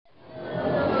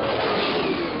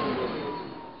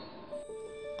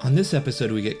On this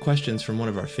episode, we get questions from one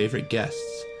of our favorite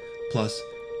guests. Plus,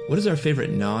 what is our favorite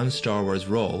non-Star Wars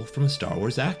role from a Star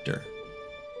Wars actor?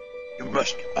 You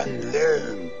must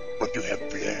unlearn what you have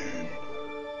learned.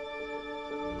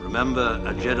 Remember,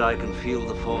 a Jedi can feel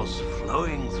the Force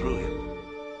flowing through him.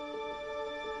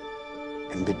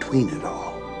 In between it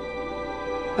all,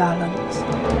 balance.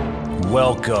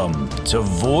 Welcome to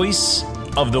Voice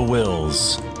of the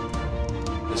Wills.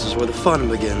 This is where the fun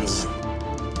begins.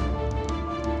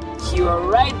 You are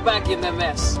right back in the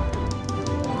mess.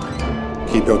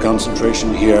 Keep your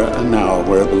concentration here and now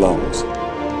where it belongs.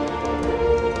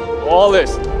 All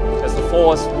this as the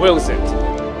Force wills it.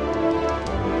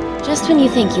 Just when you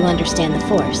think you understand the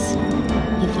Force,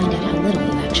 you find out how little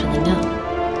you actually know.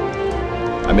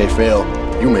 I may fail,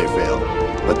 you may fail,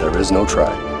 but there is no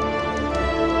try.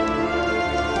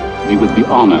 We would be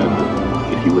honored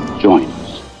if you would join us.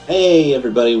 Hey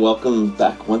everybody, welcome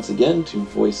back once again to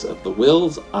Voice of the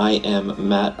Wills. I am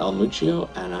Matt Almuccio,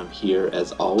 and I'm here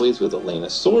as always with Elena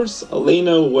Source.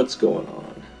 Elena, what's going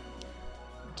on?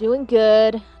 Doing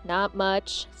good, not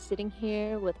much. Sitting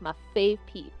here with my fave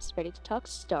peeps, ready to talk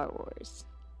Star Wars.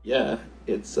 Yeah,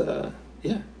 it's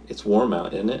warm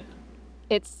out, isn't it?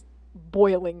 It's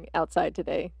boiling outside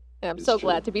today. And I'm so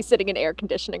glad to be sitting in air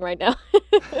conditioning right now.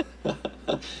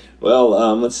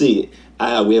 Well, let's see.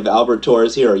 We have Albert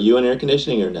Torres here. Are you in air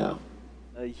conditioning or no?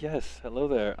 Yes. Hello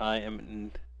there. I am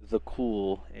in the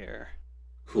cool air.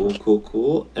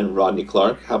 Cool. And Rodney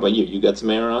Clark, how about you? You got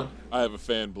some air on? I have a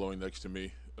fan blowing next to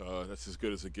me. That's as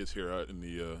good as it gets here out in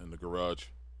the garage.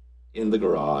 In the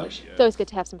garage. Yeah. It's always good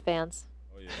to have some fans.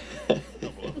 Oh yeah.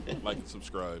 Like and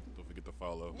subscribe. Don't forget to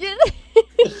follow. Yeah.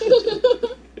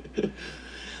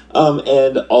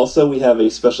 And also we have a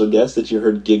special guest that you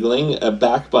heard giggling.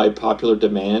 Back by popular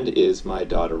demand is my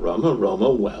daughter Roma. Roma,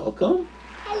 welcome.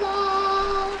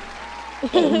 Hello.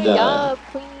 And, yeah,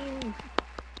 queen.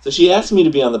 So she asked me to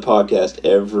be on the podcast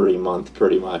every month,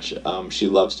 pretty much. She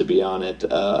loves to be on it.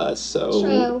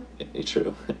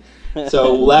 True.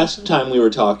 So last time we were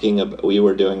talking, we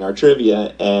were doing our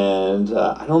trivia, and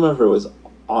I don't remember if it was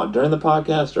during the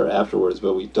podcast or afterwards,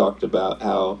 but we talked about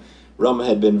how Roma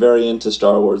had been very into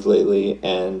Star Wars lately,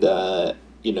 and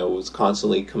was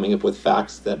constantly coming up with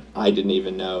facts that I didn't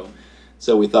even know.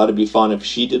 So we thought it'd be fun if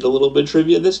she did a little bit of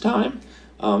trivia this time,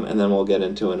 and then we'll get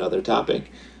into another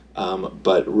topic.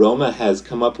 But Roma has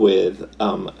come up with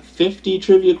 50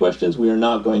 trivia questions. We are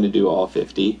not going to do all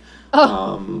 50.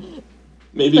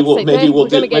 Maybe we'll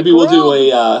do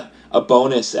a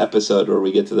bonus episode where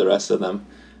we get to the rest of them.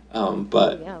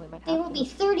 But there will be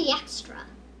 30 extra.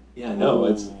 Yeah, no,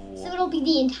 it's. So it'll be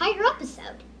the entire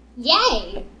episode.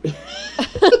 Yay!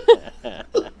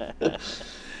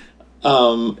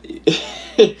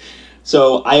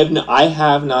 So I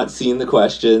have not seen the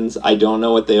questions. I don't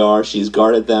know what they are. She's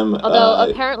guarded them.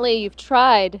 Although apparently you've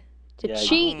tried to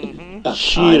cheat. Mm-hmm.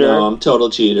 Cheater. I know, I'm a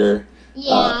total cheater.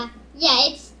 Yeah,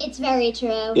 it's very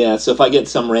true. Yeah, so if I get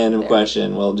some random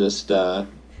question, we'll just. I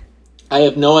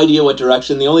have no idea what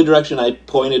direction. The only direction I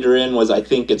pointed her in was I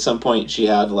think at some point she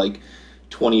had like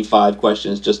 25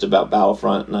 questions just about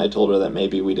Battlefront, and I told her that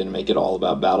maybe we didn't make it all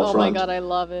about Battlefront. Oh my god, I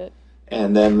love it.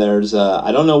 And then there's,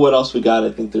 I don't know what else we got.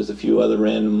 I think there's a few other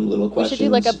random little questions. We should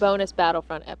do like a bonus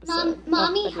Battlefront episode.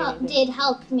 Mommy did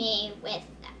help me with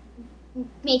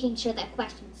making sure that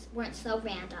questions weren't so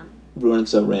random.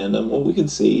 Well, we can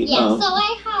see. Yeah, so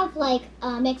I have like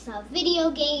a mix of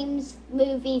video games,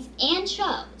 movies, and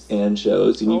shows. And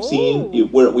you've seen,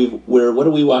 what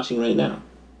are we watching right now?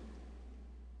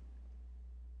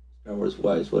 Star Wars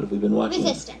wise, what have we been watching?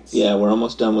 Resistance. Yeah, we're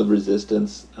almost done with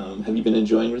Resistance. Have you been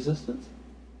enjoying Resistance?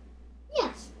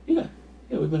 Yes. Yeah,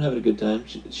 we've been having a good time.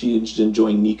 She's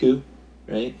enjoying Niku,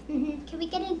 right? Mm-hmm. Can we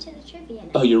get into the trivia now?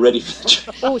 Oh, you're ready for the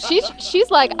trivia? Oh, she's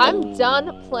like, I'm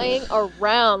done playing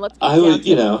around. Let's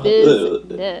get down to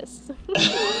business.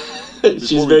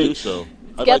 She's very. Let's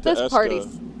get this party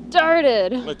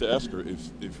started. I'd like to ask her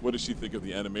if what does she think of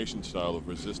the animation style of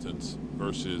Resistance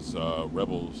versus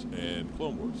Rebels and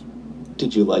Clone Wars?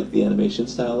 Did you like the animation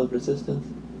style of Resistance?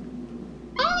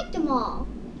 I liked them all.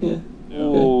 Yeah.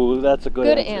 Oh, that's a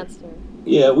good answer.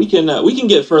 Yeah, we can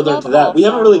get further into that. We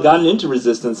haven't really gotten into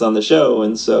Resistance on the show,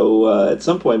 and so at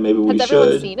some point maybe we should. Has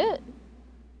everyone seen it?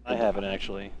 I haven't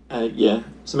actually. Yeah,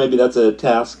 so maybe that's a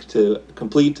task to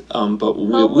complete. But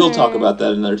we'll talk about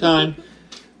that another time.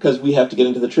 Because we have to get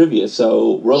into the trivia.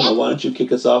 So, Roma, why don't you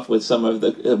kick us off with some of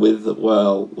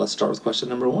let's start with question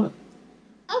number 1.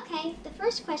 Okay, the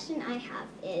first question I have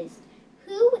is,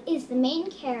 who is the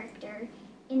main character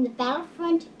in the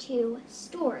Battlefront 2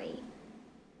 story?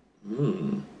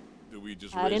 Do we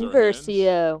just Ad raise our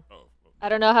Inversio. hands? Oh, I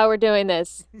don't know how we're doing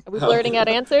this. Are we blurting out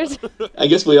answers? I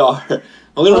guess we are.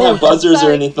 We don't have buzzers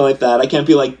or anything like that. I can't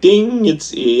be like, ding,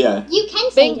 it's, yeah. You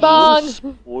can say Bing bong.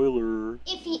 Spoiler.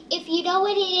 If you know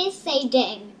what it is, say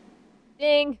ding.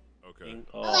 Ding. Okay.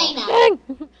 Elena. Ding.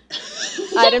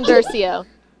 Item Durcio.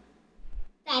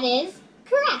 That is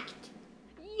correct.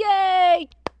 Yay!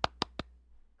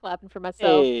 Clapping for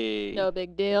myself. Hey. No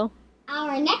big deal.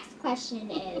 Our next question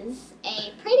is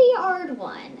a pretty hard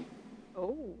one.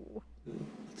 Oh.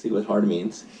 Let's see what hard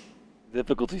means.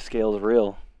 Difficulty scale is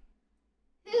real.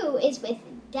 Who is with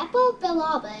Depo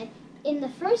Bilaba in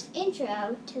the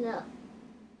intro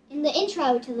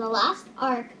to the last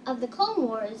arc of the Clone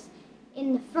Wars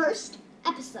in the first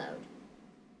episode?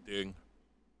 Ding.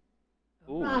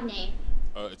 Ooh. Rodney.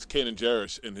 It's Kanan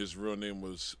Jarrus, and his real name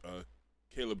was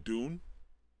Caleb Dune.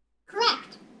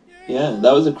 Correct. Yeah,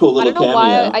 that was a cool little cameo. I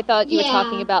don't know why I thought you were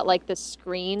talking about like the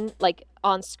screen, like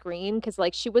on screen, because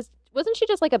like wasn't she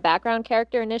just like a background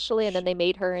character initially, and then they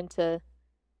made her into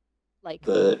like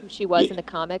who she was in the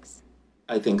comics?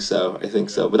 I think so.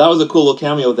 But that was a cool little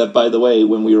cameo that, by the way,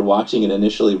 when we were watching it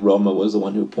initially, Roma was the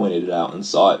one who pointed it out and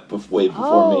saw it way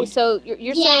before me. Oh, so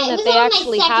you're saying that they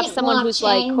actually have someone who's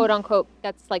like, quote unquote,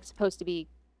 that's like supposed to be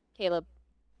Caleb.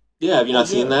 Yeah, have you not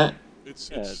seen that?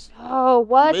 It's Oh,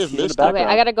 what? You may have missed Okay, it.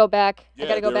 I gotta go back. Yeah, I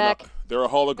gotta go back. They're a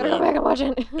hologram. Gotta go back and watch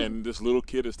it. And this little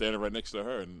kid is standing right next to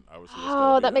her, and I was.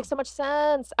 Oh, that makes so much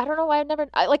sense. I don't know why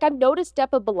I've noticed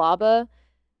Depa Bilaba,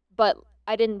 but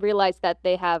I didn't realize that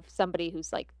they have somebody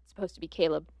who's like supposed to be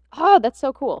Caleb. Oh, that's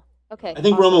so cool. Okay. I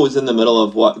think Roma was in the middle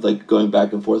of going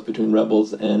back and forth between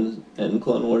Rebels and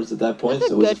Clone Wars at that point, That's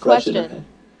so a it was good fresh in her question. head.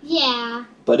 Yeah.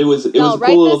 But it was a write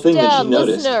cool little this thing that down, she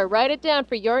noticed. Listener, write it down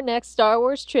for your next Star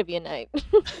Wars trivia night.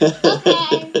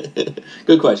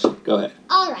 Good question. Go ahead.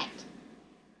 All right.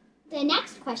 The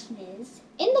next question is,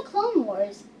 in the Clone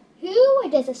Wars, who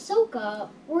does Ahsoka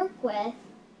work with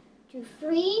to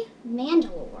free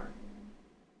Mandalore?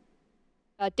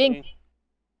 Ding.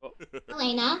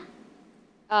 Elena.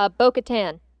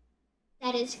 Bo-Katan.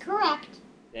 That is correct.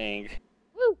 Dang.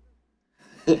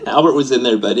 Albert was in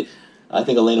there, but I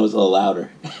think Elena was a little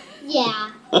louder.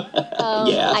 Yeah.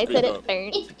 Yeah. I said it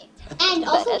first. And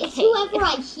also, it's whoever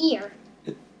I hear.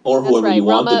 Or whoever you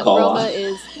want to call Roma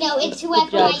on. No, it's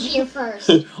whoever I hear first.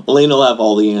 Elena will have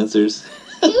all the answers.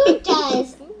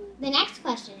 The next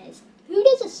question is, who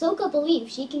does Ahsoka believe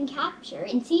she can capture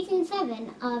in Season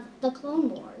 7 of The Clone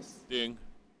Wars? Ding.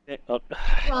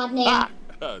 Rodney.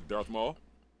 Darth Maul.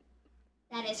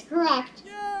 That is correct.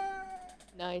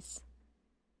 Nice.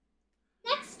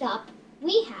 Next up,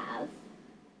 we have,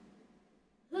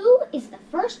 who is the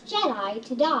first Jedi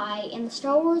to die in the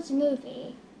Star Wars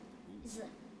movie?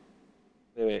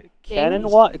 Wait.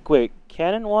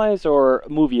 Canon-wise or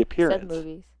movie appearance? Said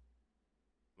movies.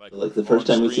 Like the first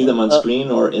time we see them on screen,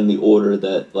 or in the order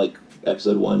that, like,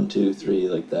 episode 1, 2, 3,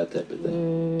 like that type of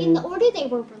thing? In the order they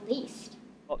were released.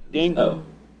 Ding. Oh.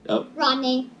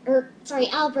 Rodney,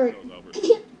 Albert.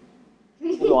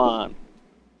 Obi-Wan.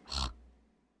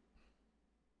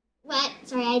 What?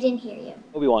 Sorry, I didn't hear you.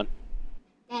 Obi-Wan.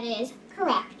 That is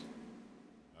correct.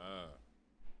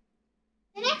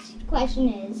 The next question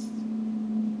is,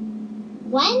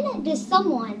 when does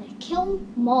someone kill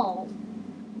Maul?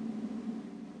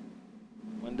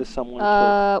 When does someone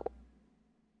kill?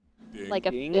 Like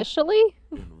officially?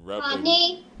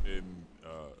 Rodney?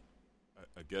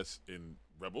 I guess in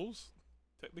Rebels,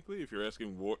 technically, if you're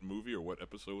asking what movie or what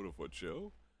episode of what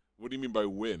show. What do you mean by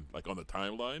when? Like on the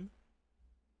timeline?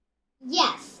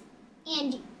 Yes,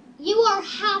 and you are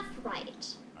half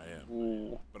right. I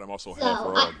am, but I'm also So, half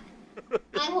wrong.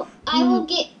 I will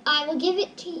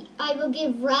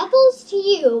give Rebels to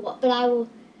you, but I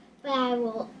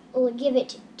will give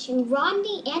it to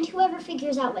Rodney and whoever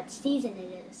figures out what season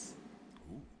it is.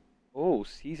 Oh,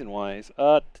 season-wise.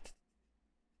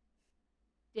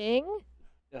 Ding.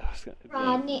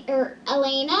 Rodney or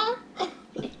Elena?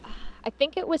 I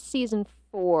think it was season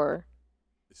 4.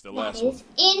 It's the last one. That is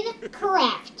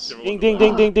incorrect. Ding, ding,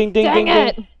 ding, ding, ding, ding, Dang ding,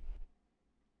 it. ding.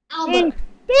 Albert.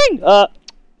 Ding.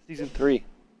 Season 3.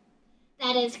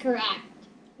 That is correct.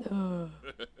 I'm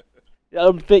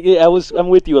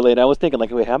with you, Elena. I was thinking,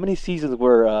 like, wait, how many seasons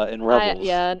were in Rebels?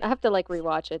 I have to like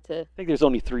rewatch it to. I think there's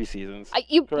only 3 seasons.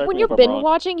 When you're binge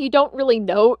watching, you don't really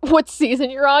know what season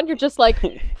you're on. You're just like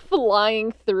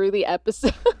flying through the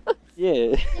episodes.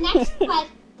 Yeah.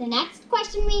 The next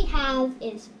question we have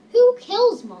is, who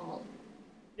kills Maul?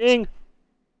 Ding.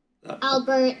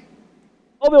 Albert.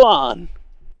 Obi-Wan.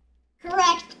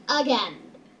 Correct again.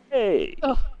 Hey.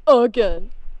 Oh,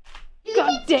 again.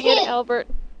 God dang it, Albert.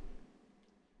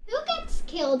 Who gets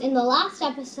killed in the last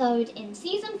episode in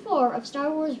Season 4 of Star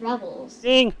Wars Rebels?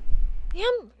 Ding!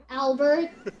 Damn. Albert.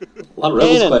 A lot of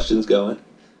Rebels questions going.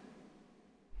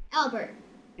 Albert.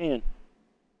 Kanan.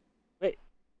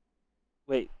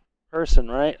 Wait. Person,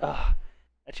 right?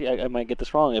 Actually, I might get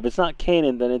this wrong. If it's not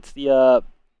Kanan, then it's the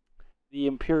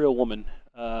Imperial woman.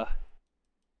 I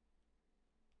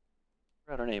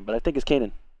forgot her name, but I think it's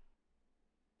Kanan.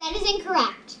 That is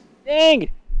incorrect. Dang!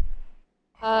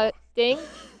 Ding?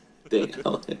 Ding.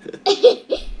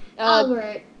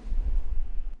 Albert.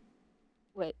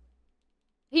 Wait.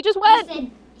 He just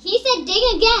went! He said ding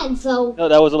again, so... No,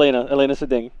 that was Elena. Elena said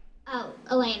ding. Oh,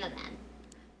 Elena then.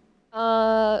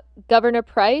 Governor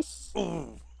Price?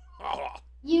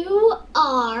 You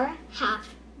are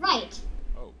half right.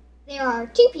 Oh. There are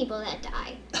 2 people that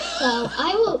die. So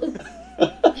I will...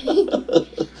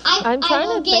 I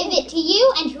will give it to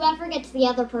you, and whoever gets the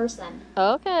other person.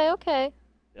 Okay.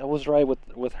 I was right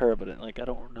with her, but I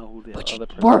don't know who the other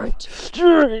person weren't. was.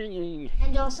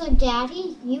 And also,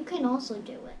 Daddy, you can also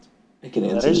do it. I can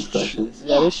answer these questions.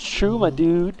 That is true, my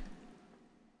dude.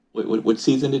 Wait, what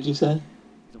season did you say?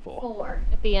 4.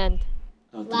 At the end.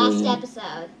 Oh, Last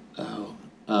episode.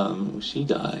 She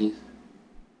dies.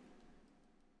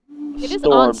 It is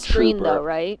on screen, though,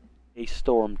 right? A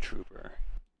stormtrooper.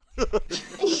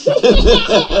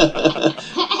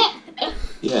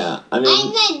 Yeah, I mean...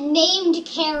 I'm the named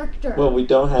character. Well, we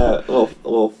don't have... Well,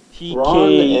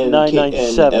 Ron and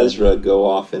Ezra go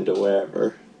off into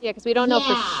wherever. Yeah, because we don't know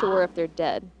for sure if they're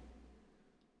dead.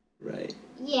 Right.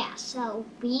 Yeah, so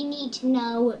we need to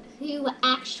know who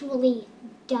actually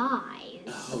dies.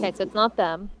 Oh. Okay, so it's not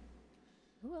them.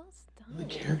 Who else dies? The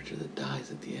character that dies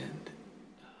at the end.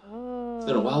 It's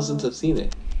been a while since I've seen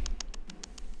it.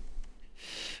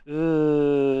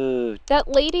 That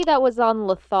lady that was on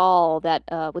Lethal, that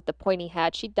with the pointy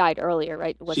hat, she died earlier,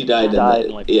 right? She died in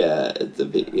the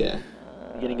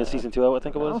beginning of season 2, I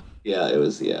think it was. Yeah, it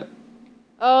was. Yeah.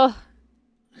 Oh,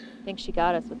 I think she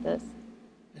got us with this.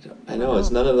 I know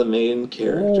it's none of the main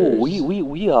characters. Ooh, we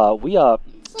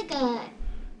It's like a...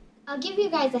 I'll give you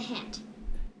guys a hint.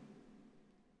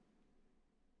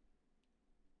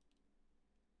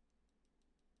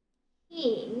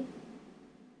 He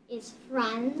is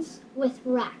friends with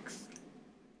Rex.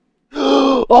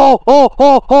 Ding!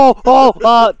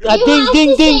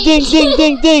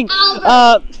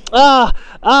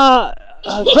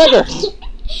 Gregor.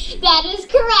 That is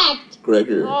correct.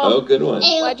 Gregor. Oh, good one.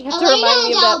 Why'd you have to Elena remind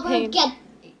me and of that Albert pain? get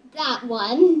that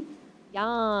one.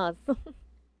 Yes. All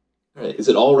right. Is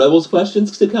it all Rebels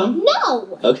questions to come?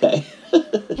 No. Okay.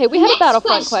 Hey, we had a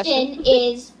Battlefront question. question.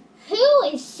 Is who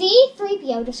is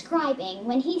C-3PO describing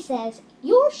when he says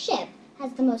your ship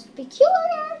has the most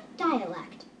peculiar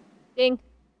dialect? Ding.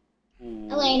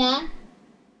 Elena.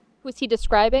 Who's he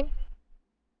describing?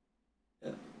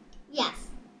 Yes.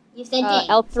 You said ding.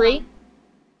 L3? So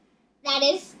that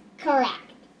is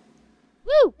correct.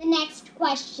 Woo! The next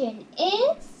question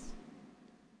is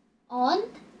on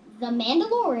The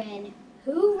Mandalorian,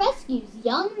 who rescues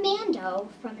young Mando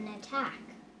from an attack?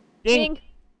 Ding.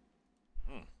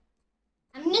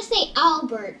 I'm going to say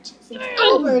Albert, since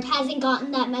Albert hasn't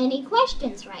gotten that many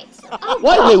questions right. So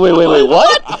What? Wait, what?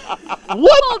 What?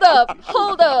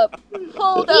 Hold up. He's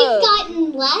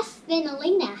gotten less than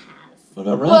Elena has. What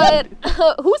about Ronnie?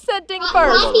 But who said ding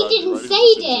first? Ronnie didn't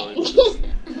say ding.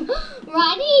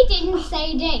 Ronnie didn't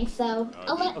say ding, so...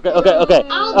 Okay.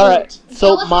 Albert, All right.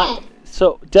 So go ahead.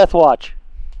 Death Watch.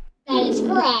 That is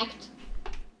correct.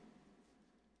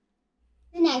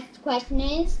 The next question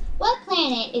is, what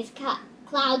planet is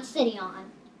Cloud City on?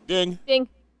 Ding. Ding.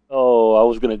 Oh, I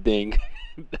was gonna ding.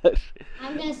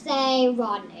 I'm gonna say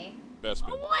Rodney.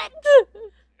 Bespin. What?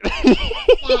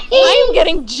 That I'm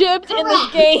getting jibbed in this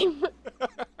correct. game.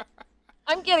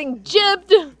 I'm getting jibbed.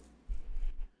 The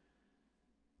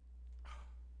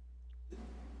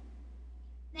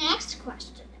next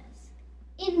question is,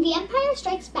 in The Empire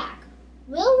Strikes Back,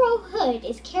 Wilrow Hood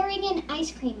is carrying an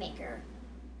ice cream maker.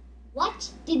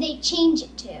 What did they change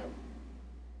it to?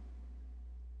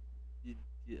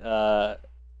 Daddy,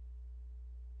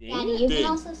 you can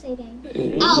also say ding.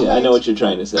 Yeah, I know what you're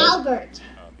trying to say. Albert.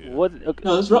 What? Okay.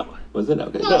 No, that's wrong. Was it?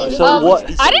 Okay. No, So what?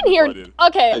 I didn't hear.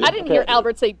 Okay, I didn't hear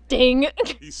Albert say ding.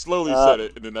 He slowly said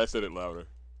it, and then I said it louder.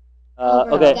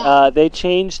 Okay. They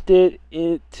changed it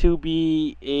to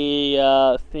be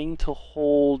a thing to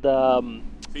hold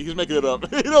See, he's making it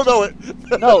up. You don't know it.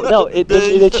 No.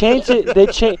 They changed it. They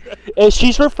changed.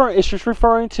 She's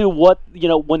referring to what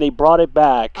when they brought it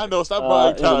back. I know. Stop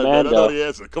buying time, man. I know the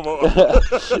answer. Come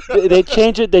on. They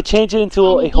change it. They change it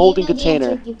into a holding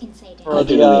container. You can say I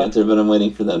do know the answer, but I'm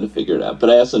waiting for them to figure it out. But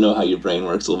I also know how your brain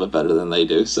works a little bit better than they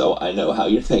do, so I know how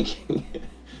you're thinking.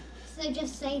 So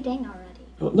just say ding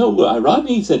already. No,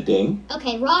 Rodney said ding.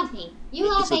 Okay, Rodney,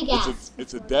 you have a guess.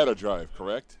 It's a data drive,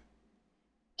 correct?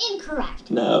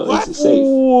 Incorrect. No, what? It's a safe.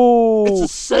 Ooh. It's a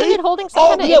safe? Holding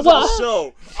oh, yeah, well,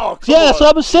 show. Oh, come yeah, on. that's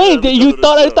what I was saying. That you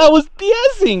thought I was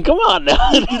BSing. Come on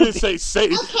now. You didn't say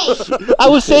safe. Okay. I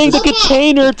was saying the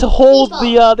container to hold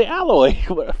the alloy.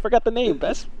 I forgot the name.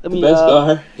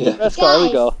 Beskar. Yeah. Beskar. There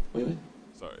we go. Wait.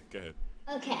 Sorry. Go ahead.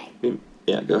 Okay.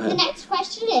 Yeah, go ahead. The next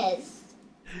question is,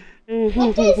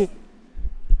 what does...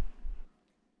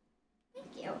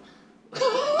 Thank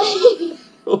you.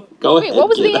 Go ahead. Wait, what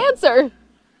was the answer?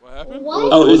 What happened?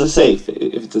 Oh, it was a safe.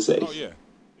 If it's a safe. Oh, yeah.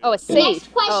 Oh, a The safe.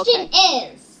 next question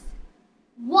is,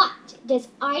 what does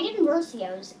Iden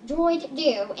Versio's droid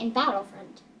do in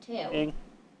Battlefront 2? Ding.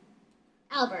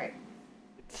 Albert.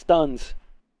 It stuns.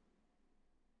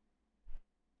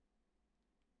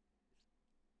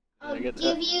 I'll give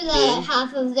you the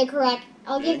half of the correct.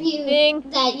 I'll give you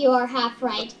that you are half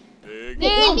right.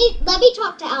 Let me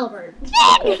talk to Albert.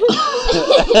 I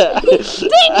need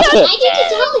to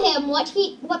tell him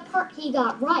what part he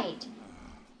got right.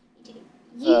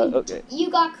 Okay. You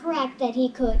got correct that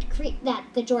that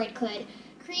the droid could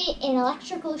create an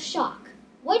electrical shock.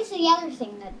 What is the other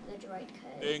thing that the droid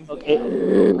could? Okay.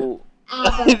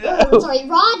 Albert, sorry,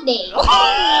 Rodney.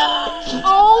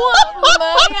 Oh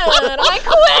man, I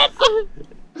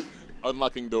quit.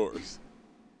 Unlocking doors.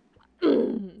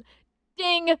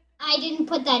 Ding. I didn't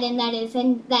put that in. That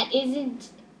isn't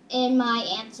in my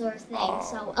answer thing.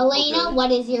 So, Elena, okay.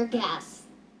 What is your guess?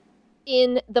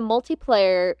 In the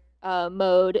multiplayer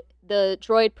mode, the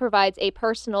droid provides a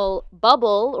personal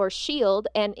bubble or shield,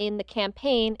 and in the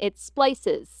campaign, it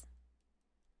splices.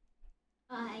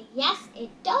 Yes, it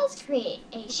does create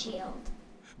a shield.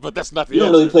 But that's not the You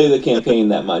answer. don't really play the campaign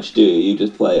that much, do you? You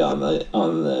just play on the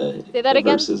Say that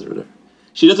again? versus or whatever.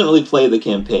 She doesn't really play the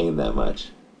campaign that much.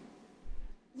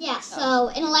 Yeah, so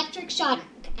an electric shock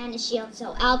and a shield.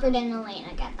 So Albert and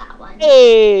Elena get that one.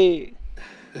 Hey.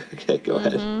 Okay, go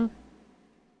ahead.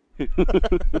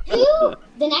 The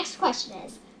next question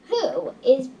is, who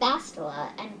is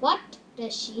Bastila and what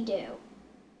does she do?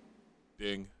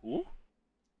 Ding. Ooh.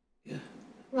 Yeah.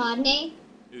 Rodney?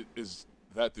 Is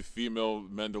that the female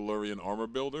Mandalorian armor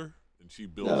builder? And she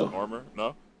builds armor?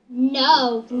 No?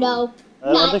 No.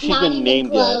 I don't think she's been even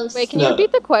named close. yet. Wait, can you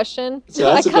repeat the question? So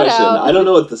that's the question. I don't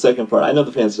know what the second part. I know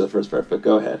the answer to the first part, but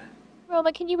go ahead.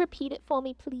 Roma, can you repeat it for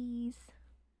me, please?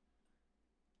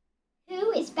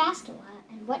 Who is Bastila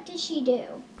and what does she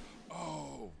do?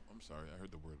 Oh, I'm sorry. I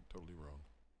heard the word totally wrong.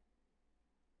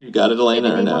 You got it,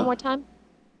 Elena, or no? One more time?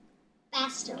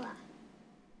 Bastila.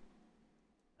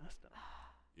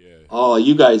 Yeah. Oh,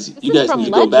 you guys need to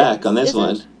go back on this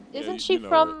one. Isn't she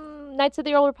from Knights of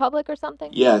the Old Republic or something?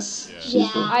 Yes.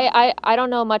 Yeah. I don't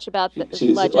know much about the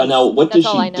Legends. Well, now, what does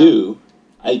That's all I she know. do?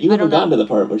 You haven't know. gotten to the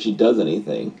part where she does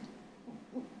anything.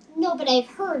 No, but I've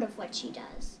heard of what she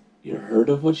does. You heard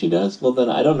of what she does? Well, then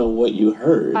I don't know what you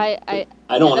heard. I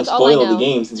don't want to that's all I spoil the know.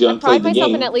 game since you haven't played the I pride myself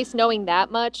game. in at least knowing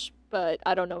that much, but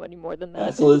I don't know any more than that.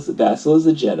 Basil is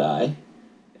a Jedi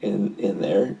in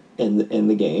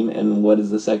the game. And what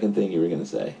is the second thing you were going to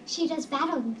say? She does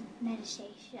battle meditation.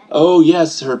 Oh,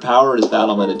 yes, her power is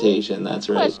battle meditation. That's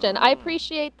right. Question. I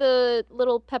appreciate the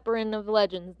little pepperin of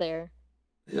Legends there.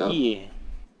 Yep. Yeah.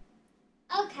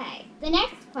 Okay, the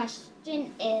next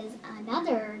question is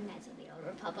another Knights of the Old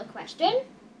Republic question.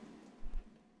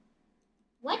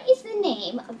 What is the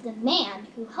name of the man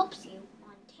who helps you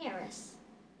on Terrace?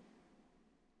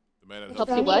 The man that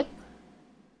Helps you what?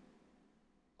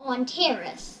 On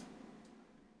Terrace.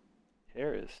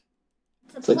 Terrace.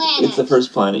 It's a planet. It's the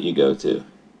first planet you go to.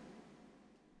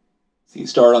 So you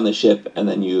start on the ship and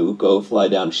then you go fly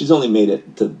down. She's only made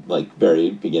it to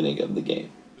very beginning of the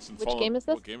game. Which game is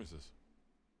this? What game is this?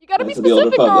 You gotta Knights be of the Old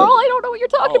specific, girl. Republic. I don't know what you're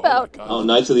talking about. Oh,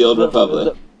 Knights of the Old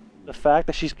Republic. The fact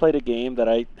that she's played a game that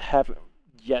I haven't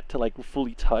yet to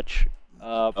fully touch.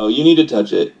 Oh, you need to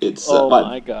touch it. It's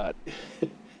my god.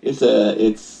 It's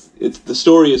the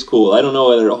story is cool. I don't know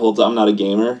whether it holds up. I'm not a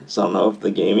gamer, so I don't know if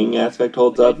the gaming aspect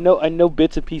holds up. I know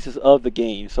bits and pieces of the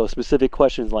game, so specific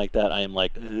questions like that, I am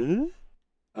like,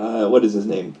 what is his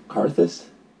name? Karthus?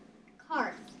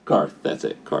 Karth. Karth, that's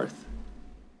it. Karth.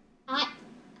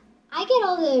 I get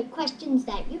all the questions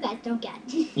that you guys don't get.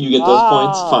 You get those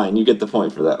points? Fine, you get the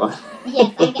point for that one.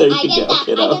 Yes, I get There you that. go,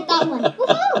 kiddo. I get that one.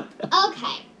 Woohoo!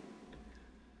 Okay.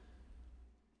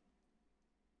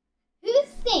 Who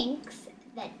thinks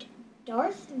that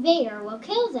Darth Vader will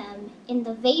kill them in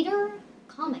the Vader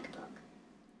comic book?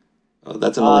 Oh,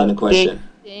 that's an Elena question.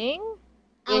 Ding?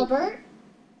 Albert?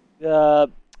 The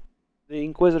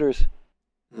Inquisitors.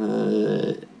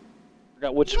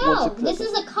 Forgot which No, one's this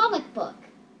is a comic book.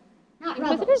 Not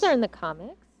Inquisitors Rebels. are in the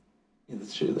comics. Yeah,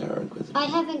 that's true, there are Inquisitors. I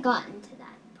haven't gotten to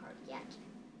that part yet.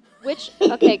 Which?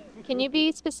 Okay, can you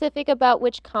be specific about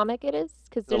which comic it is?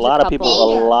 Because there's a lot of couple.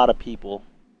 people. A lot of people.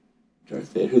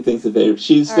 Darth Vader. Who thinks of Vader?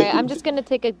 She's All right, I'm just gonna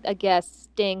take a guess.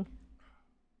 Sting.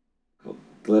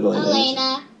 Little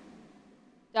Elena.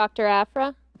 Dr.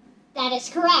 Aphra. That is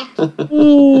correct.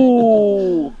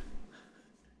 Ooh.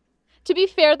 To be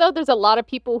fair, though, there's a lot of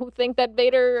people who think that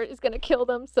Vader is gonna kill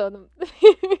them. So.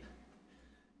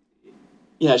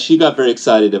 Yeah, she got very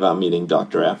excited about meeting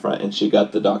Dr. Aphra, and she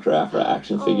got the Dr. Aphra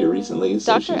action figure recently,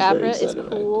 so Dr. she's very Aphra is excited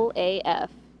about it. cool AF.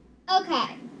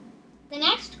 Okay. The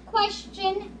next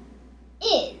question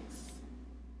is,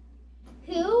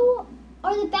 who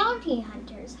are the bounty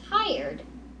hunters hired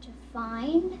to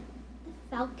find the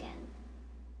Falcon?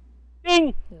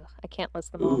 Ding! Ugh, I can't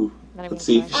list them all. Ooh, Not even let's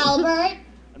see. trying. Albert?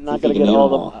 I'm not See if gonna you get can all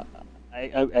name of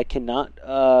them. I cannot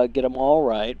get them all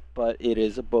right, but it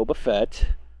is a Boba Fett,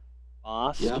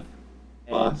 Boss. Yeah.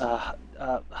 And Boss.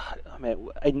 oh man,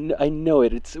 I know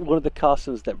it. It's one of the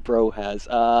costumes that Bro has.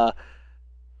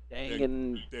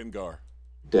 Dengar.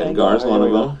 Dengar's one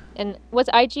of them. And was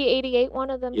IG-88 one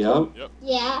of them? Yep. Too? Yep.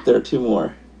 Yeah. There are two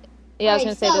more. Yeah, I was Alright,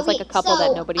 gonna say so there's like a couple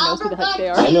that nobody knows who the heck they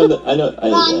are. I know that.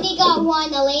 Rodney got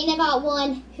one, Elena got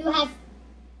one. Who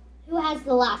has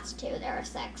the last two? There are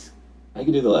 6. I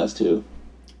can do the last two.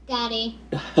 Daddy.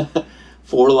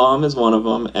 Forlom is one of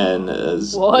them, and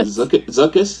What?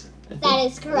 Zuckus. That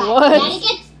is correct. What?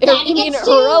 Daddy gets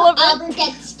 2, irrelevant? Albert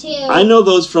gets 2. I know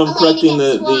those from Elena collecting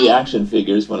gets the 1. action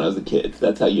figures when I was a kid.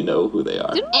 That's how you know who they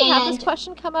are. Didn't we have this And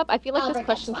question come up? I feel like Albert this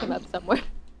question gets came one. up somewhere.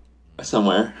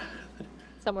 Somewhere.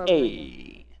 Somewhere.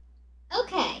 Hey.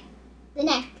 Okay. The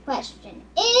next question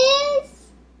is,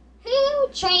 who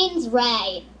trains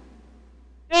Rey?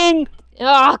 Ding!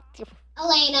 Ah,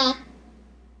 Elena.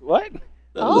 What?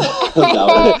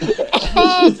 Oh.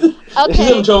 She's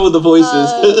having trouble with the voices.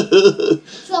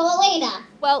 So Elena.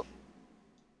 well,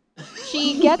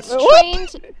 she gets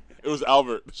trained. It was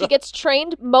Albert. She gets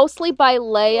trained mostly by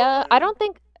Leia. I don't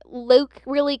think Luke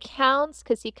really counts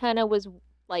because he kind of was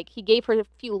like he gave her a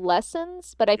few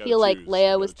lessons, but I feel like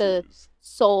Leia was the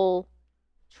sole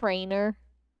trainer.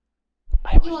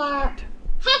 You are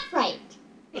half right.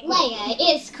 Leia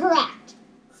is correct.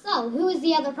 So, who is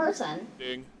the other person?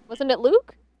 Ding. Wasn't it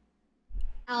Luke?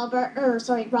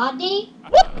 Rodney?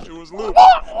 It was Luke.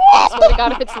 I swear to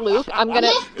God, if it's Luke, I'm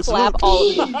gonna slap all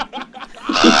of you.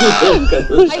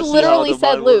 I literally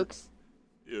said Luke.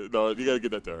 Yeah, no, you gotta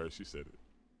get that to her. She said it.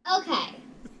 Okay.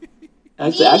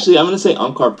 Actually, I'm gonna say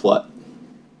Encore Plut.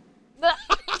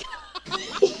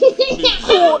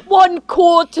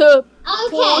 1/4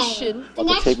 Okay. portion. The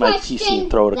next take my question. PC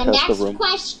and throw it across the room.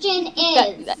 Question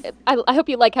is. I hope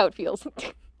you like how it feels.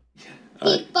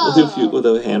 All right, we'll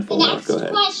do a handful The more. next Go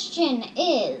ahead. question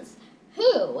is,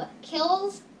 who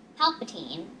kills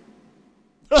Palpatine?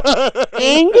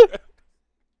 Ding!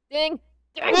 Ding! Ding!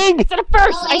 I said it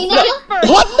first! Elena? I said it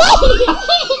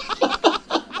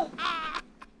first!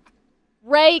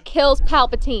 Rey kills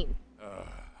Palpatine.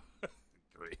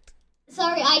 Great.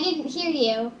 Sorry, I didn't hear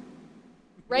you.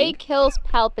 Rey kills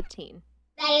Palpatine.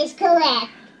 That is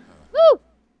correct. Woo!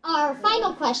 Our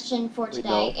final question for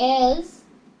today is...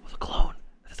 It was a clone.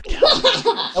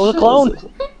 That was a clone.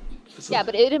 Yeah,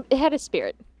 but it had a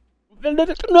spirit. No.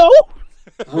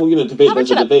 How are we gonna debate?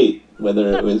 There's a shut up. debate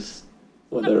whether it was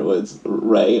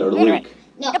Rey or Luke.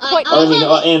 No, Got the point.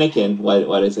 Anakin. Why did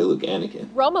I say Luke? Anakin.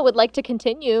 Roma would like to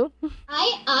continue.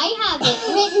 I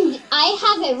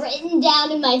have it written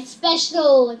down in my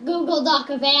special Google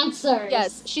Doc of answers.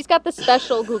 Yes, she's got the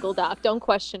special Google Doc. Don't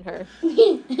question her.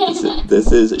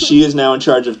 She is now in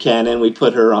charge of canon. We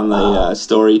put her on the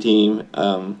story team.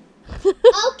 Okay.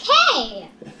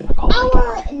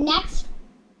 Our next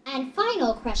and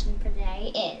final question for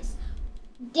today is,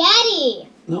 Daddy.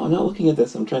 No, I'm not looking at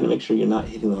this. I'm trying to make sure you're not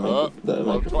hitting the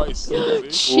microphone. Twice.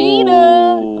 Cheater!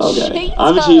 Okay, Cheater.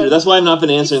 I'm a cheater. That's why I've not been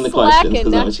answering the questions,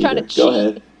 because I'm a Trying cheater. to Go cheat.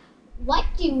 ahead. What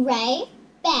do Rey,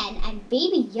 Ben, and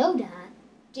Baby Yoda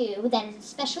do that is a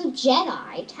special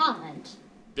Jedi talent?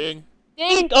 Ding.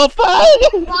 Ding! Oh, fuck!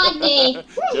 Rodney.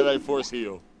 Jedi Force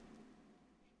heal.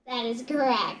 That is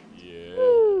correct.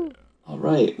 Yeah. Oh, All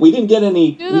right. We didn't get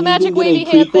any. Do the magic wavy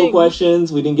hand prequel thing.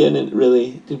 questions. We didn't get any.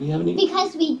 Really? Did we have any?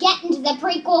 Because we get into the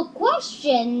prequel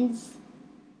questions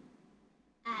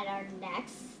at our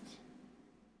next.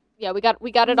 Yeah, we got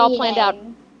it all planned out.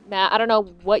 meeting. Matt, I don't know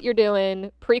what you're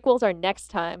doing. Prequels are next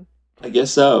time. I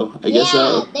guess so. I guess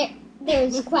so.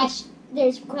 There's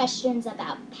questions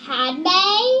about Padme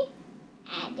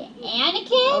and Anakin.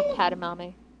 Oh,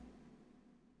 Padmame.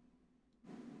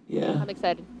 Yeah. I'm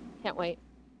excited. Can't wait.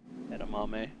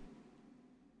 Edamame.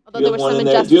 Although Do there were some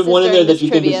injustices you have one in there during that this you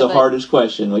think is trivia, the hardest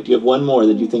question? Like, do you have one more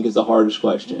that you think is the hardest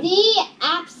question? The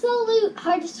absolute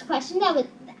hardest question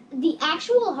the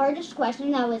actual hardest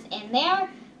question that was in there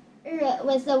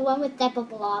was the one with Depa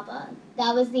Blaba.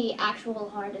 That was the actual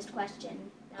hardest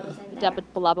question that was in there. Depa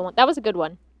Blaba one. That was a good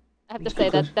one. I have to say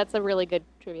that's a really good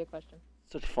trivia question.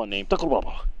 Such a fun name. What?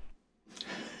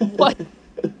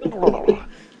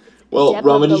 Well, Depa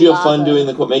Roman, did you have fun Blaba.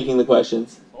 doing making the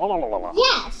questions?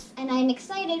 Yes, and I'm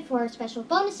excited for a special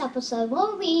bonus episode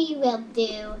where we will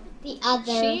do the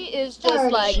other. She is 30.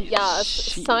 just like, yes,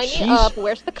 sign me up.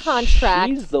 Where's the contract?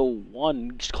 She's the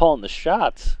one calling the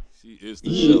shots. She is the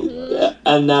show. Yeah,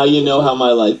 and now you know how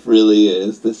my life really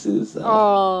is. This is.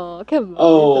 Oh, come on.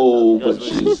 Oh, but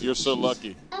Congratulations. You're so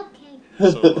lucky.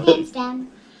 Okay. So lucky. Hands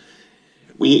down.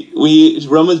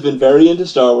 Roma's been very into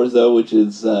Star Wars though, which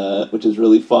is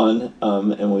really fun.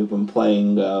 And we've been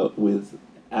playing with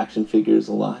action figures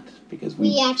a lot because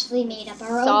We actually made up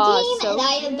our Saw, own team, so and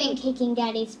I have cute. been kicking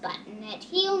Daddy's butt in it.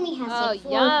 He only has Oh, like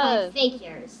 4 or 5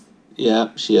 figures. Yeah,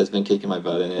 she has been kicking my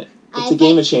butt in it. It's I a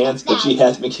game of think chance, but she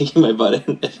has been kicking my butt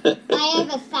in it. I have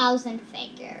 1,000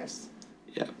 figures.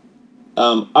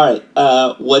 All right,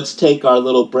 let's take our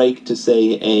little break to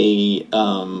say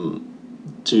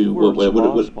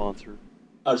what sponsor?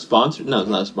 Our sponsor? No, it's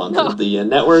not a sponsor. No. The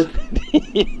network.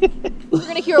 We're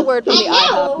gonna hear a word from the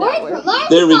IHOP network. From our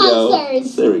There we go.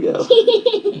 sponsors. There we go.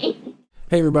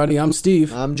 Hey everybody, I'm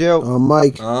Steve. I'm Joe. I'm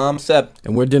Mike. I'm Seb.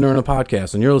 And we're Dinner and a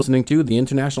Podcast, and you're listening to the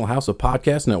International House of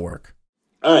Podcast Network.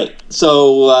 All right,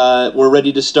 so we're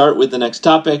ready to start with the next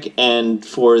topic, and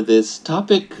for this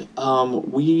topic,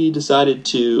 we decided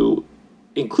to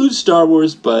include Star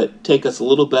Wars, but take us a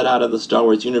little bit out of the Star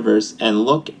Wars universe and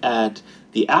look at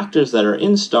the actors that are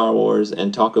in Star Wars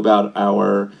and talk about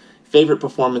our favorite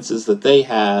performances that they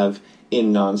have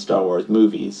in non-Star Wars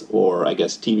movies, or I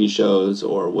guess TV shows,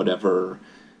 or whatever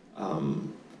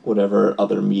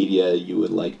other media you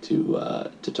would like to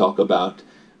talk about.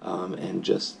 And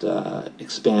just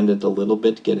expand it a little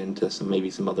bit, get into maybe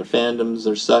some other fandoms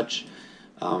or such,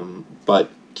 but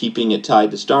keeping it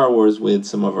tied to Star Wars with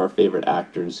some of our favorite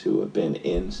actors who have been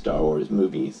in Star Wars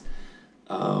movies.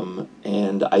 And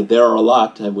there are a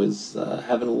lot. I was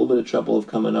having a little bit of trouble of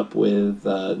coming up with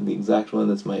the exact one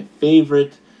that's my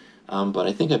favorite, but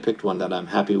I think I picked one that I'm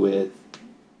happy with.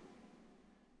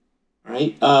 All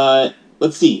right,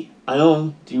 let's see.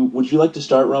 Would you like to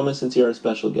start, Roma, since you're our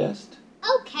special guest?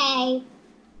 Okay.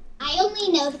 I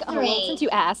only know 3. Oh, well, since you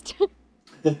asked.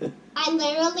 I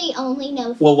literally only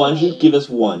know 3. Well, why don't you give us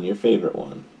one, your favorite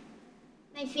one?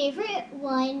 My favorite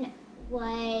one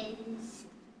was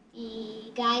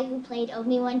the guy who played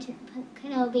Obi-Wan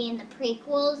Kenobi in the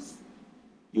prequels.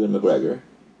 Ewan McGregor.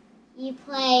 He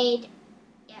played...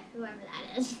 Yeah, whoever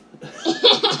that is.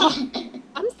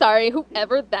 I'm sorry,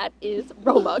 whoever that is.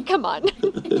 Roma, come on.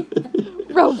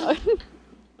 Roma.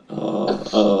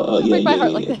 Break my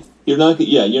heart like this. You're not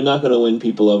going to win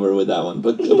people over with that one.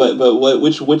 But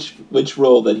which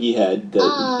role that he had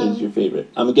is your favorite?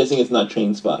 I'm guessing it's not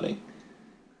Train Spotting.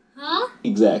 Huh?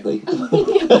 Exactly.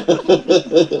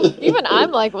 Even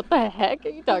I'm like, what the heck are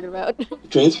you talking about?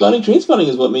 Train Spotting? Train Spotting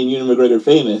is what made Ewan McGregor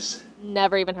famous.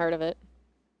 Never even heard of it.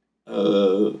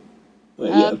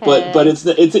 Yeah, Okay. but it's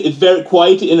very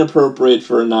quite inappropriate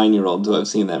for a 9-year-old to have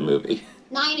seen that movie.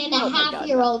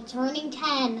 9.5-year-old turning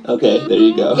 10. Okay, there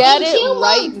you go. Get In it 2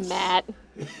 right, months. Matt.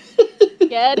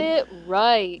 Get it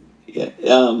right. Yeah.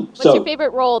 What's your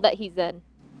favorite role that he's in?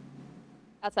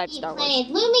 Outside He Star Wars. played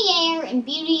Lumiere in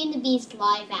Beauty and the Beast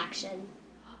live action.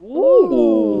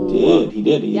 Ooh. He did. He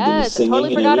did Yes, I singing totally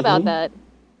and forgot about everything. that.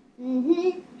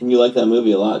 Mm-hmm. And you like that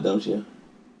movie a lot, don't you?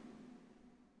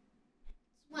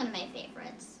 One of my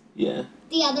favorites. Yeah.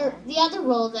 The other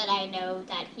role that I know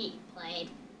that he played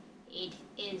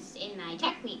is in my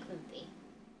Tech Week movie.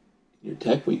 Your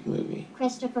Tech Week movie.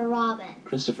 Christopher Robin.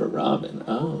 Christopher Robin.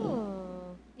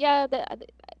 Oh. Yeah,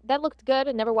 that looked good.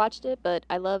 I never watched it, but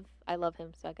I love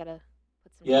him, so I gotta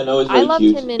put some. Yeah, no, it was I very loved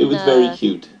cute. him in, It was very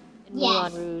cute. In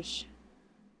Moulin Rouge.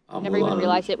 Never Moulin even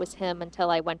realized Rouge. it was him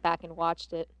until I went back and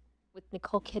watched it with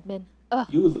Nicole Kidman. Ugh.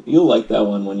 You'll like that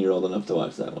one when you're old enough to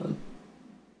watch that one.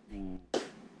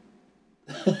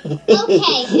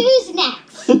 Okay, who's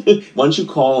next? Why don't you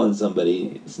call on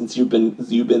somebody? Since you've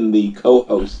been the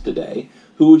co-host today,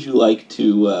 who would you like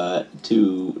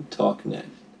to talk next?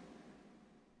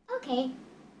 Okay.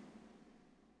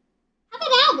 How about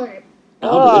Albert?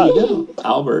 Albert, there you go.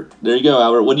 Albert, there you go.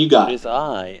 Albert, what do you got? It is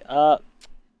I.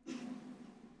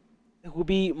 It would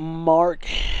be Mark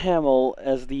Hamill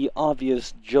as the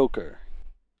obvious Joker.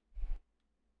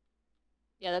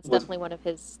 Yeah, that's definitely one of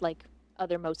his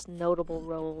other most notable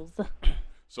roles.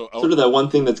 So sort of that one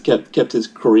thing that's kept his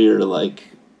career not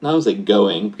to say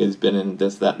going because he's been in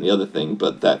this, that, and the other thing,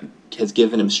 but that has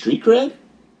given him street cred.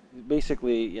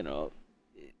 Basically,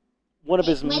 one of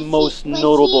his most was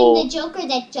notable. Was he in the Joker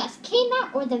that just came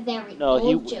out, or the very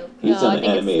old Joker? I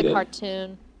think it's the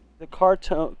cartoon. The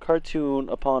cartoon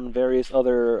upon various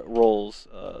other roles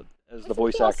as the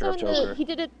voice actor of Joker. He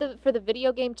did it for the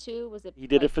video game too. Was it? He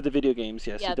did it for the video games.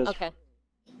 Yes, yeah, he does. Okay.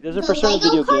 He does it for certain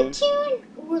video games.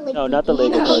 No, not the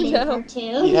Lego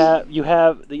cartoon. You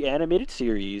have the animated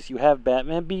series. You have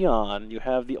Batman Beyond. You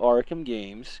have the Arkham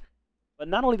games. But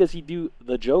not only does he do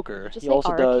the Joker, he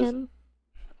also does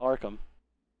Arkham.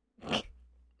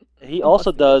 He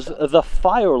also does the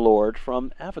Fire Lord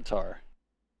from Avatar.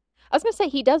 I was gonna say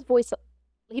he does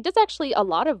actually a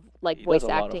lot of voice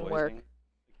acting work.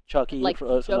 Chucky,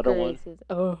 for another one.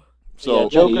 So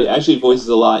he actually voices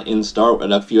a lot in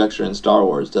a few extra in Star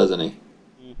Wars, doesn't he?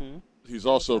 Mm-hmm. He's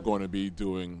also going to be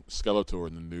doing Skeletor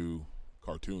in the new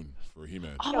cartoon for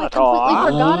He-Man. Oh, I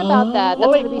completely forgot about that.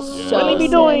 That's going to be so Will he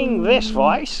be doing this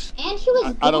voice? And he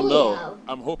was I don't know.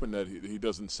 I'm hoping that he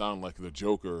doesn't sound like the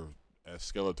Joker as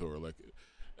Skeletor.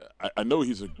 I know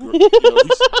he's a great...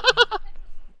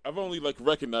 I've only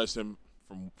recognized him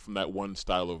from that one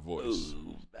style of voice.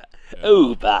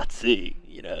 Batsy,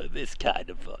 this kind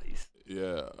of voice.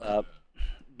 Yeah.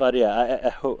 But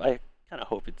yeah, I kind of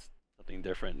hope it's something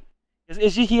different.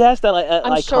 He has that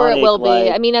I'm iconic, sure it will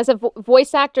be. I mean, as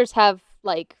voice actors have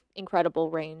incredible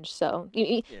range. So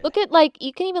you look at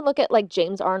you can even look at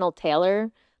James Arnold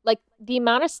Taylor. The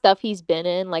amount of stuff he's been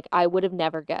in, I would have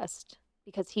never guessed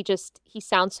because he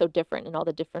sounds so different in all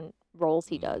the different roles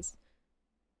he does.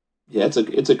 Yeah,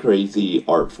 it's a crazy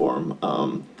art form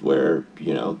where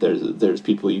there's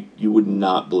people you would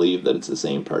not believe that it's the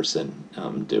same person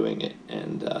doing it,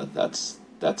 and that's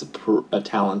a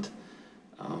talent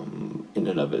in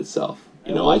and of itself.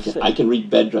 I can read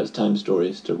bedtime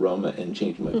stories to Roma and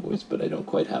change my voice, but I don't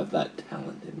quite have that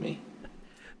talent in me.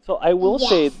 So I will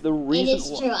say the reason it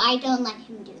is true. I don't let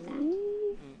him do that.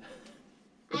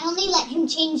 I only let him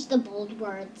change the bold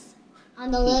words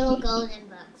on the little golden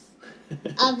books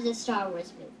of the Star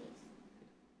Wars movies.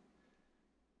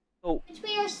 Oh. Which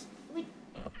we are...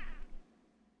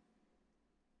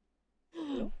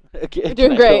 Okay, we're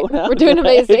doing great. We're doing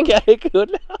amazing. Okay,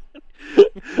 good.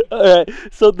 All right.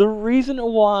 So the reason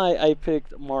why I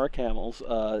picked Mark Hamill's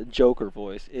Joker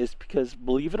voice is because,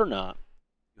 believe it or not,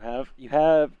 you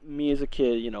have me as a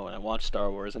kid, when I watch Star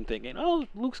Wars and thinking, oh,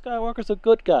 Luke Skywalker's a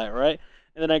good guy, right?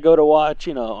 And then I go to watch,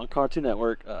 on Cartoon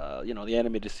Network, the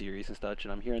animated series and such,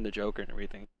 and I'm hearing the Joker and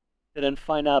everything. And then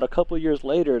find out a couple years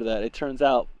later that it turns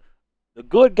out the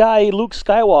good guy Luke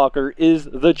Skywalker is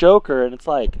the Joker, and it's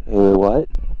what?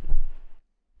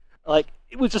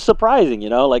 It was just surprising,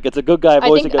 it's a good guy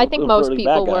voice. I think most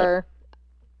people were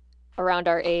around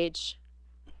our age,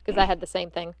 because I had the same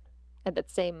thing. I had that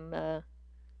same,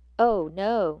 oh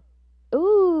no.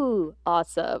 Ooh,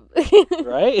 awesome.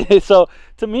 Right? So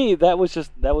to me that was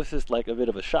just a bit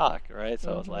of a shock, right?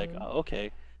 So I was like, oh,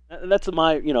 okay. That's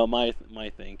my my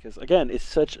thing, cuz again, it's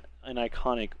such an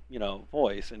iconic,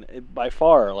 voice, and by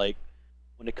far when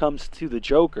it comes to the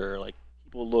Joker,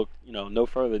 people look, no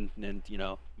further than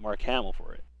Mark Hamill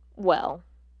for it. Well,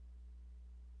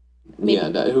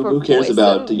 who cares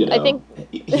about I think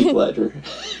Heath Ledger?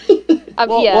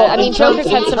 Joker's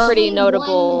had some pretty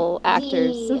notable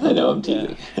actors. I know, I'm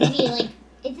teasing.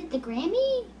 Is it the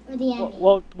Grammy or the Emmy?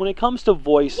 Well, when it comes to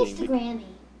voicing, it's the Grammy.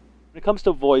 When it comes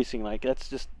to voicing, that's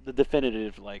just the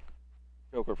definitive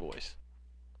Joker voice.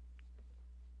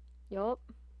 Yup.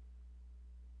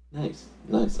 Nice.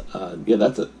 Yeah,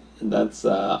 that's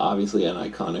obviously an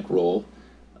iconic role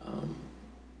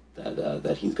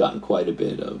that he's gotten quite a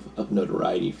bit of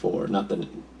notoriety for. Not that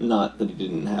he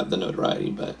didn't have the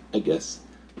notoriety, but I guess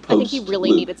I think he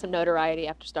really needed some notoriety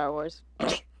after Star Wars.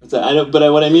 I know,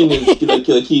 but what I mean is you couldn't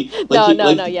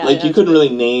really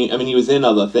name. I mean, he was in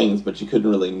other things, but you couldn't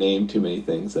really name too many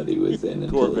things that he was in.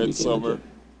 Corvette Summer.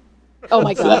 Oh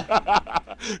my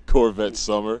god. Corvette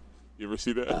Summer. You ever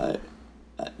see that?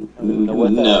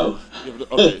 No.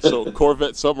 Okay, so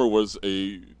Corvette Summer was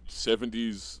a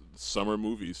 70s summer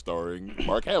movie starring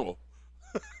Mark Hamill.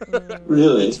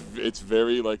 Really? It's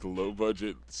very like low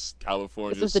budget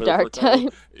California. This is the dark time.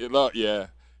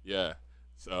 Yeah.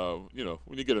 So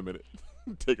when you get a minute,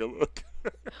 take a look.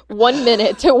 1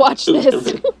 minute to watch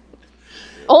this.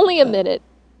 Only a minute.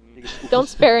 Don't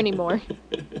spare anymore.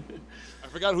 I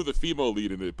forgot who the female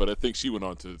lead in it, but I think she went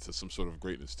on to some sort of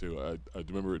greatness too. I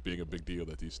remember it being a big deal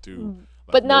that these two,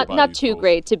 but not too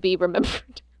great to be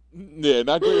remembered. Yeah,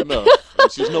 not great enough.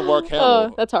 She's no Mark Hamill.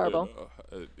 Oh, that's horrible.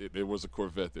 There was a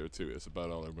Corvette there too. That's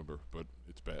about all I remember, but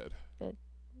it's bad.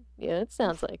 Yeah, it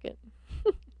sounds like it.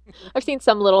 I've seen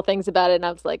some little things about it, and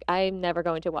I was like, I'm never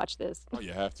going to watch this. Oh,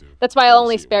 you have to. That's why I'll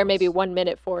only spare maybe 1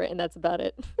 minute for it, and that's about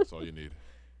it. That's all you need.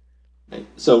 Right.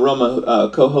 So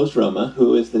Roma, co-host Roma,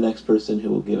 who is the next person who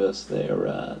will give us their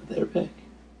pick?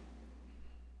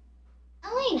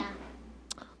 Elena.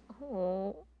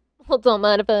 Oh, well, don't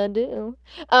mind if I do.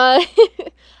 I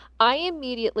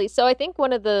immediately. So I think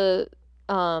one of the.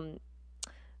 I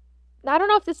don't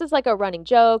know if this is like a running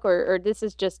joke or this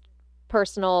is just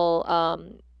personal.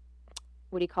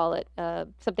 What do you call it?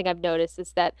 Something I've noticed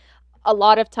is that a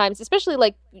lot of times, especially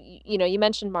like you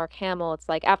mentioned Mark Hamill. It's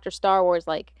like after Star Wars,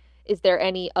 like. Is there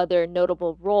any other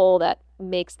notable role that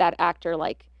makes that actor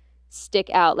like stick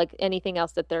out, like anything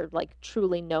else that they're like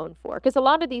truly known for? Because a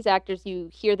lot of these actors, you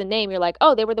hear the name, you're like,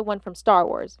 oh, they were the one from Star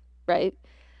Wars, right?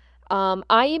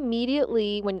 I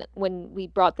immediately, when we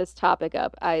brought this topic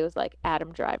up, I was like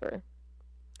Adam Driver,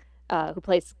 who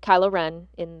plays Kylo Ren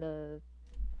in the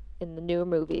newer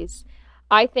movies.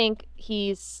 I think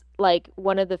he's like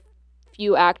one of the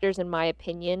few actors, in my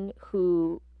opinion,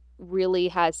 who really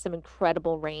has some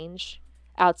incredible range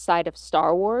outside of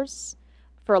Star Wars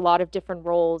for a lot of different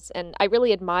roles. And I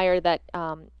really admire that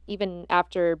even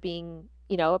after being,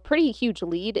 a pretty huge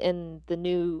lead in the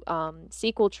new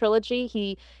sequel trilogy,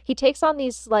 he takes on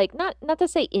these like not to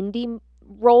say indie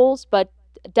roles, but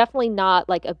definitely not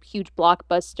like a huge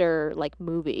blockbuster like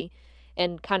movie,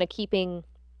 and kind of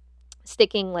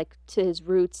sticking like to his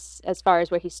roots as far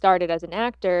as where he started as an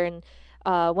actor. And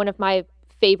one of my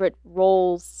favorite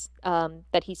roles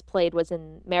that he's played was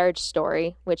in Marriage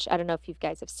Story, which I don't know if you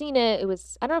guys have seen it.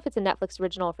 I don't know if it's a Netflix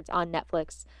original, if it's on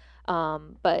Netflix,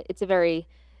 but it's a very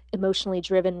emotionally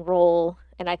driven role,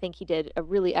 and I think he did a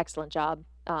really excellent job.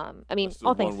 I mean, that's the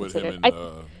all one things with considered. him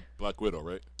and Black Widow,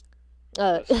 right?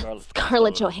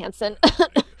 Scarlett Johansson. Yeah,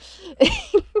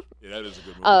 that is a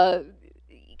good movie.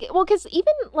 Well, because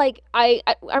even like I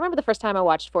remember the first time I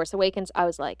watched Force Awakens, I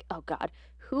was like, oh God,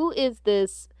 who is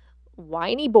this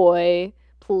whiny boy?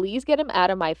 Please get him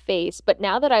out of my face. But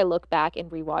now that I look back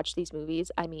and rewatch these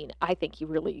movies, I mean, I think he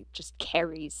really just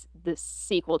carries this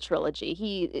sequel trilogy.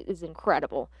 He is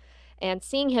incredible. And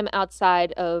seeing him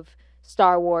outside of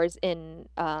Star Wars in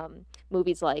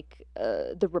movies like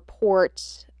The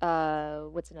Report,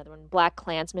 what's another one? Black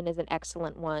Klansman is an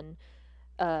excellent one.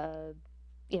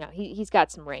 He's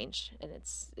got some range, and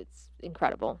it's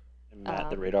incredible. And Matt,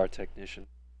 the radar technician.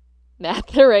 Matt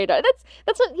the radar.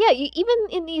 That's what. Yeah, even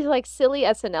in these like silly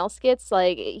SNL skits,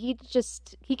 like he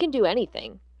can do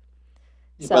anything.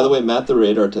 Yeah, so. By the way, Matt the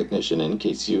radar technician, in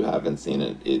case you haven't seen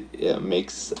it, it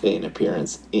makes an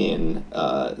appearance in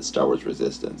Star Wars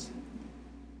Resistance.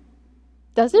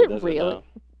 Does it really?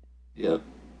 Yep,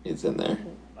 it's in there.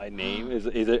 My name is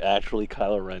it actually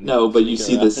Kylo Ren? No, but you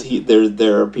see this.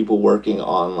 There are people working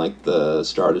on like the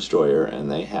Star Destroyer,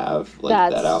 and they have like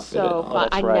that outfit. That's so fun.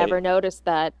 I right. never noticed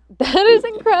that. That is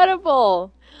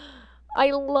incredible.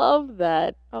 I love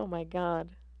that. Oh my God.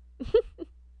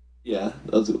 Yeah.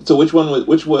 So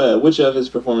which of his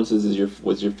performances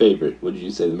was your favorite? Would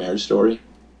you say the Marriage Story?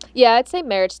 Yeah, I'd say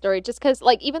Marriage Story, just because,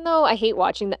 like, even though I hate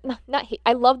watching that,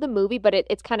 I love the movie, but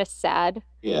it's kind of sad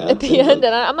at the end,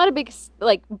 and I'm not a big,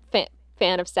 like,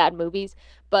 fan of sad movies,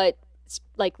 but,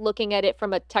 looking at it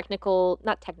from a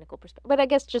not technical perspective, but I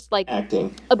guess just, like,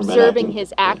 observing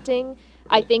his acting,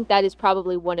 I think that is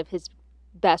probably one of his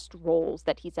best roles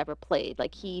that he's ever played.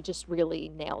 Like, he just really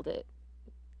nailed it.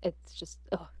 It's just,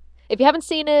 ugh. If you haven't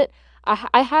seen it,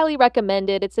 I highly recommend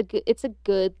it. It's a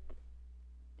good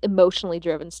emotionally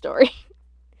driven story.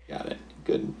 Got it.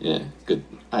 Good. Yeah, good.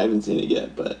 I haven't seen it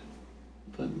yet, but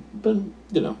I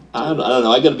don't know.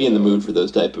 I got to be in the mood for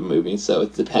those type of movies, so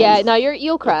it depends. Yeah, no,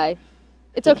 you'll cry.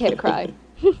 It's okay to cry.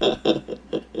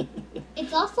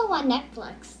 It's also on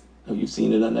Netflix. Oh, you've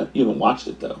seen it on Netflix? You haven't watched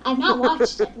it though. I've not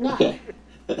watched it. No. Okay.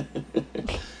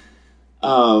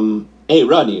 Hey,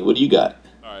 Rodney, what do you got?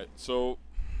 All right, so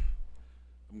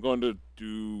I'm going to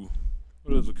do.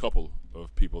 Well, there's a couple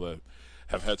of people that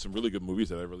have had some really good movies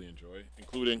that I really enjoy,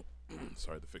 including,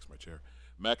 sorry to fix my chair,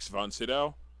 Max von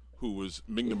Sydow, who was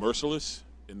Ming the Merciless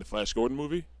in the Flash Gordon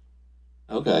movie.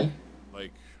 Okay.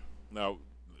 Like, now,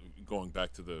 going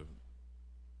back to the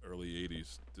early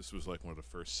 80s, this was like one of the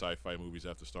first sci-fi movies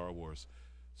after Star Wars.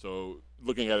 So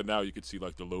looking at it now, you could see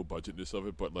like the low budgetness of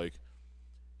it, but like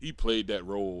he played that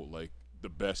role like the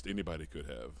best anybody could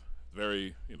have.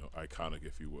 Very, iconic,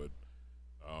 if you would.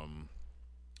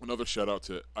 Another shout out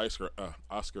to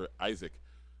Oscar Isaac,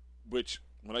 which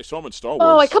when I saw him in Star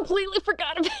Wars, I completely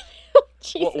forgot about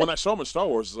him. Well, when I saw him in Star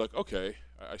Wars, it's like, okay,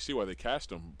 I see why they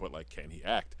cast him, but like, can he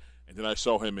act? And then I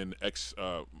saw him in Ex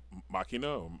Machina,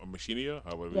 or Machinia,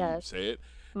 however you say it.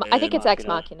 I think it's Ex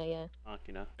Machina, yeah.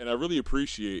 Machina. And I really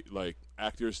appreciate like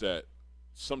actors that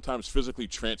sometimes physically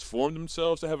transform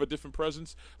themselves to have a different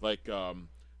presence, like Tom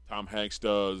Hanks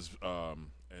does,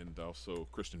 and also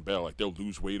Christian Bale. Like they'll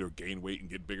lose weight or gain weight and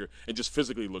get bigger, and just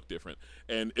physically look different.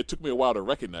 And it took me a while to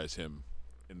recognize him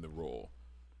in the role,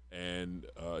 and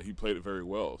he played it very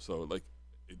well. So like,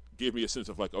 it gave me a sense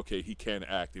of like, okay, he can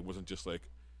act. It wasn't just like,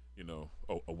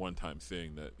 a one-time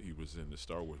thing that he was in the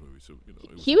Star Wars movie. So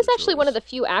he was actually one of the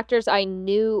few actors I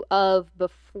knew of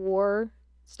before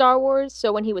Star Wars.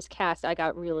 So when he was cast, I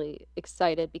got really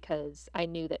excited because I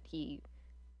knew that he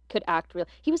could act real.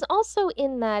 He was also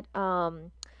in that.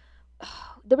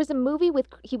 There was a movie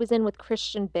he was in with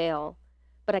Christian Bale,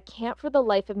 but I can't for the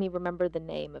life of me remember the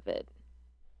name of it.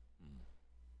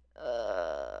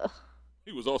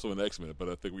 He was also in X-Men, but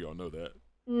I think we all know that.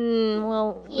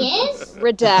 Well, yes.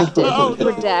 Redacted. Oh, no.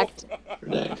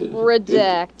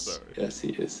 Redact. Sorry. Yes, he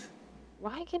is.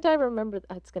 Why can't I remember?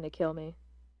 It's gonna kill me.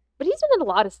 But he's been in a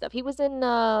lot of stuff. He was in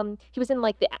he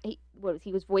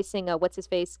was voicing what's his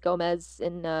face Gomez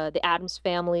in the Addams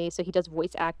Family, so he does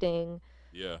voice acting.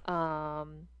 Yeah.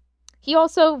 He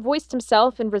also voiced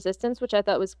himself in Resistance, which I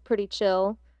thought was pretty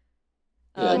chill.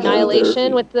 Yeah,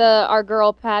 Annihilation with our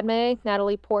girl Padme,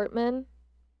 Natalie Portman.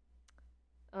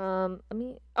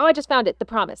 I just found it. The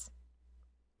Promise.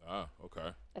 Ah,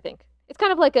 okay. I think it's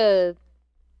kind of like I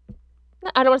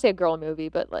don't want to say a girl movie,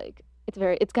 but like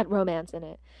it's got romance in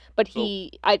it. But when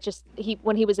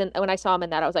I saw him in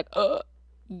that, I was like,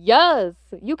 yes,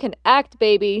 you can act,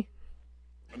 baby.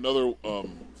 Another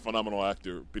phenomenal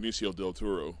actor, Benicio del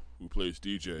Toro, who plays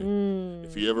DJ.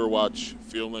 If you ever watch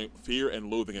Fear and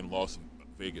Loathing in Las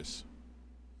Vegas,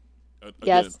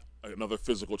 yes. Again, another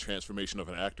physical transformation of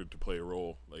an actor to play a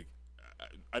role. Like,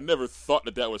 I never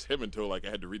thought that was him until like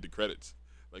I had to read the credits.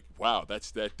 Like, wow,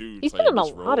 that's that dude. He's been in a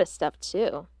lot of stuff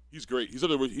too. He's great. He's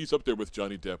up there with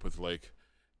Johnny Depp with like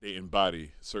they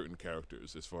embody certain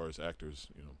characters as far as actors.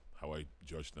 How I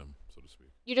judge them, so to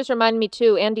speak. You just reminded me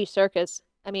too, Andy Serkis.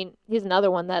 I mean, he's another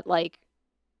one that like,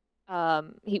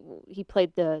 he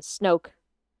played the Snoke.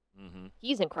 Mm-hmm.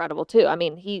 He's incredible too.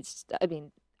 He's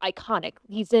iconic.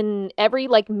 He's in every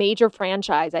like major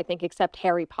franchise, I think, except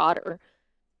Harry Potter.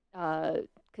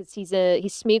 Because he's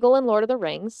Smeagol in Lord of the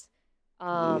Rings.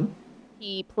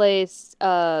 He plays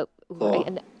Claw.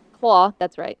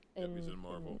 That's right. He's in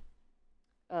Marvel.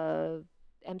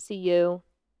 MCU.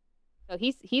 So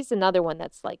he's another one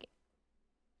that's like.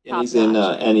 And he's in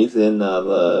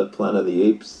the Planet of the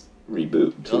Apes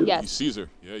reboot too. Yes. He's Caesar.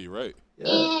 Yeah, you're right.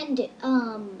 Yeah. And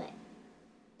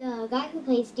the guy who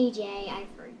plays DJ, I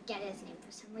forget his name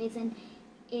for some reason,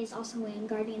 is also in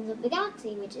Guardians of the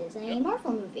Galaxy, which is a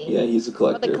Marvel movie. Yeah, he's a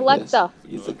collector. The collector.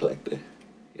 Yes. He's a collector.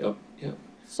 Yep.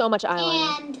 So much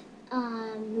eyeliner.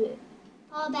 And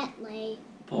Paul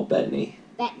Bettany.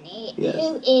 Yes.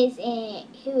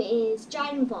 who is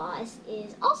John Voss,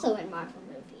 is also in Marvel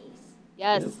movies.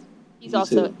 Yes. Yep. He's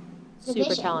also super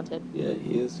Vision. talented. Yeah,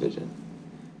 he is Vision.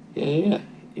 Yeah.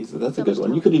 That's a good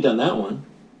one. You could have done that one.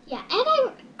 Yeah,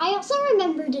 and I also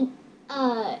remembered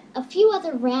a few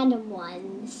other random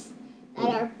ones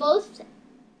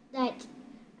that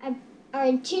are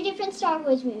in two different Star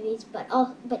Wars movies, but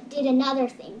did another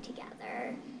thing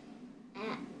together.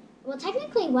 Well,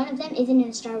 technically, one of them isn't in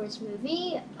a Star Wars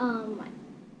movie.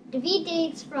 Daveed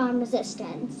Diggs from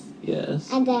Resistance. Yes.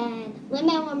 And then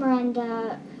Lin-Manuel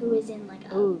Miranda, who is in like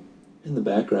in the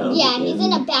background. Yeah, he's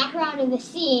in a background of a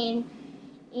scene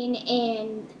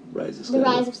in Rise of The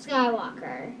Rise of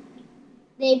Skywalker.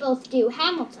 They both do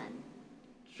Hamilton.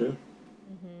 True.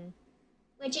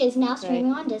 Which is now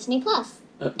streaming on Disney Plus.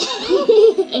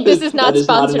 This is not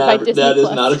sponsored by Disney Plus. That is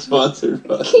not a sponsored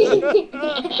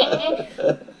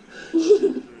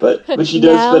but she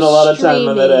does spend a lot of time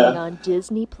on that app. On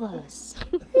Disney Plus. I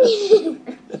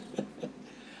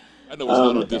know it's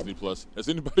not on Disney Plus. Has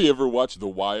anybody ever watched The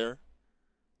Wire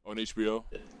on HBO?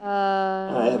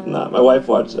 I have not. My wife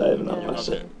watched it. I have not watched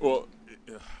it. Well,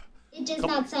 it does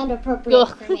not sound appropriate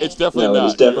for me. It's definitely not.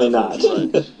 It's definitely not.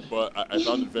 Right. But I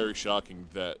found it very shocking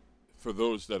that for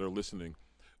those that are listening,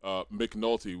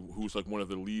 McNulty, who's like one of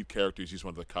the lead characters, he's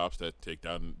one of the cops that take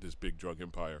down this big drug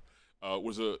empire.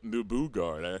 was a Naboo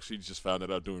guard. I actually just found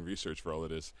that out doing research for all of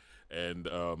this. And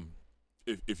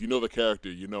if you know the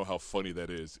character, you know how funny that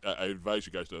is. I advise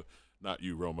you guys to, not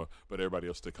you, Roma, but everybody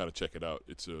else to kind of check it out.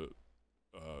 It's a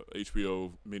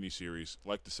HBO miniseries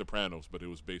like The Sopranos, but it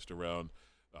was based around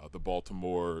the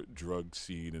Baltimore drug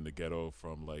scene in the ghetto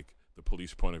from like the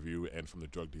police point of view and from the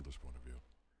drug dealer's point of view.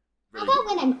 How about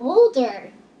when I'm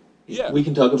older? Yeah, we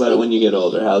can talk about it when you get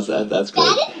older. How's that? That's great.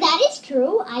 That is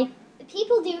true.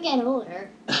 People do get older.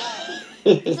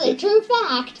 It's a true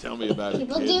fact. Tell me about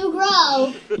People it. People do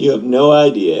grow. You have no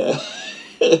idea.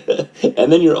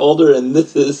 And then you're older, and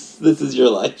this is your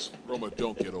life. Roma,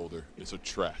 don't get older. It's a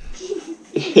trap. Sorry,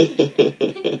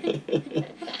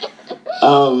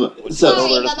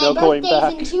 but my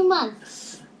birthday's in 2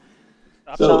 months.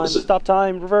 Stop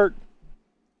time, revert.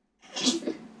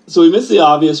 So we missed the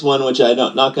obvious one, which I'm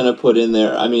not going to put in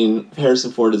there. I mean,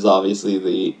 Harrison Ford is obviously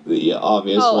the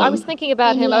obvious one. Oh, I was thinking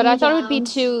about him, but I thought it would be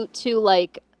too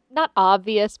like, not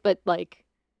obvious, but like,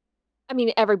 I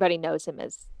mean, everybody knows him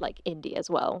as like Indy as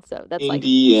well. So that's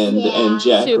Indy and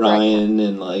Jack Ryan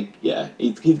and like, yeah,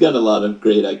 he's got a lot of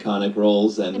great iconic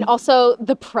roles. And also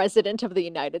the President of the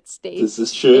United States. This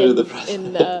is true, the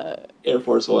President in Air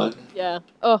Force One. Yeah.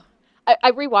 Oh.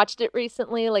 I rewatched it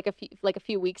recently, like a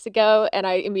few weeks ago, and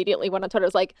I immediately went on Twitter. I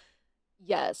was like,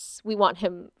 "Yes, we want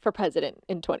him for president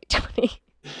in 2020."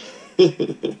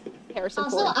 Harrison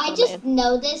Ford. Also, I just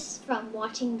know this from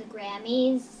watching the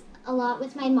Grammys a lot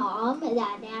with my mom. That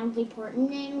Natalie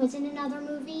Portman was in another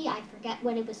movie. I forget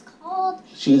what it was called.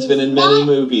 She's been in many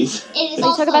movies. It is Are you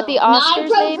also talking about the not Oscars,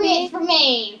 appropriate maybe? for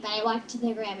me, but I watched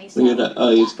the Grammys.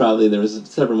 It's probably, there was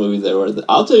several movies there.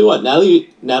 I'll tell you what,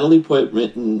 Natalie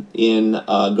Portman in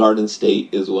Garden State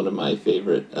is one of my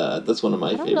favorite. That's one of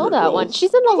my favorite. I don't know that roles. one.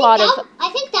 She's in a lot of.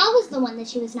 I think that was the one that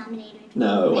she was nominated for.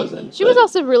 No, it wasn't. She was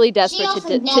also really desperate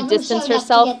also to distance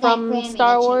herself from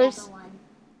Star Wars.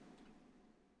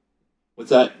 What's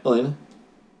that, Elena?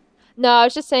 No, I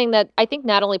was just saying that I think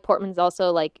Natalie Portman's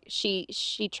also like she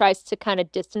tries to kind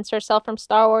of distance herself from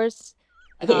Star Wars.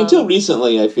 I think until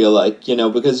recently, I feel like,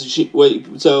 because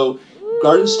so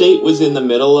Garden State was in the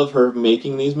middle of her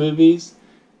making these movies,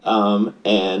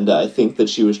 and I think that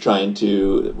she was trying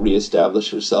to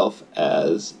reestablish herself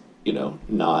as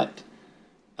not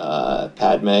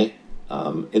Padme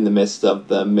in the midst of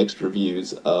the mixed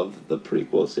reviews of the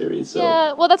prequel series. So.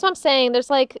 Yeah, well, that's what I'm saying.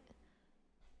 There's like,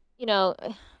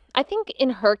 I think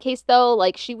in her case though,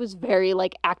 like she was very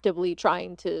like actively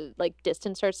trying to like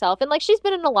distance herself, and like she's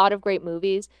been in a lot of great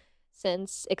movies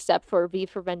since, except for V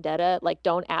for Vendetta. Like,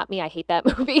 don't at me, I hate that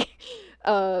movie.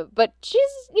 But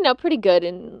she's pretty good,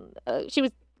 and I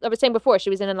was saying before, she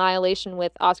was in Annihilation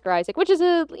with Oscar Isaac, which is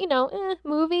a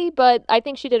movie, but I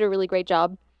think she did a really great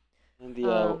job. And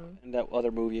in that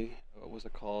other movie, what was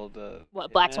it called?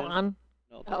 What, Black Swan?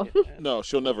 No, no,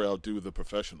 she'll never outdo The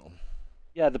Professional.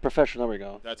 Yeah, The Professional. There we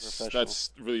go.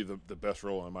 That's really the best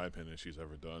role, in my opinion, she's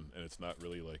ever done, and it's not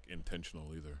really like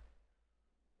intentional either.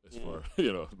 As far I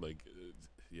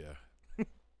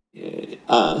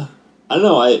don't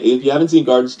know. If you haven't seen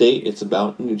Garden State, it's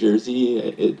about New Jersey.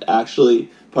 It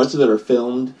actually, parts of it are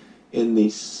filmed in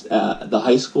the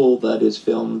high school that is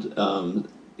filmed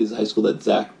is the high school that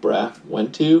Zach Braff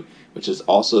went to, which is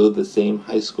also the same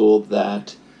high school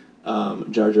that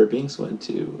Jar Jar Binks went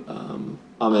to.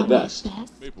 Ahmed Best.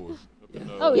 Maplewood.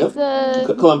 Oh, he's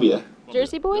a Columbia.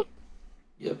 Jersey boy.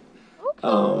 Yep.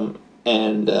 Okay.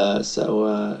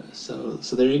 So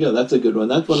there you go. That's a good one.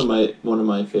 That's one of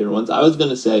my favorite ones. I was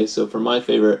gonna say, so for my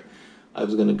favorite, I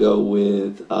was gonna go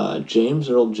with James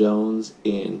Earl Jones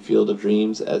in Field of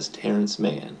Dreams as Terrence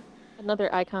Mann.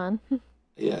 Another icon.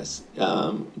 Yes. He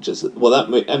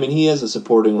has a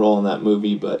supporting role in that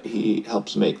movie, but he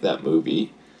helps make that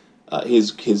movie.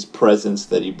 His presence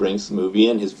that he brings to the movie,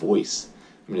 and his voice.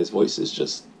 I mean, his voice is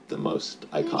just the most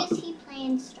iconic. Who does he play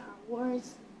in Star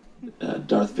Wars?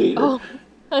 Darth Vader. Oh,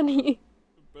 honey.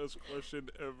 The best question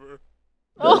ever.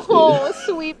 Oh,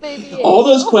 sweet baby. All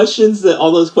those questions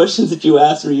that you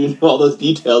asked, or all those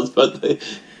details, but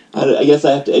I guess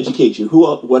I have to educate you.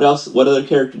 What other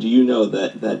character do you know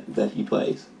that he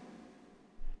plays?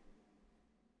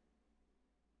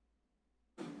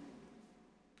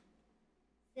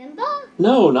 Simba?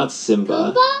 No, not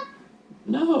Simba. Pumbaa?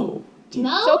 No.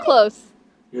 No? So close.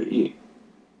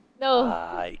 No.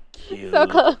 I killed So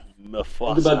close.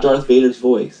 Mufasa. Think about Darth Vader's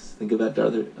voice. Think about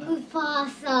Darth Vader.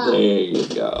 Mufasa. There you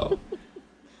go.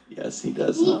 Yes, he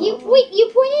does. You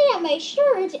pointed at my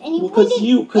shirt, and you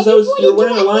you're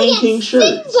wearing a Lion King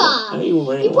shirt. Simba. You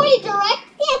pointed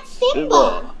directly at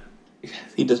Simba.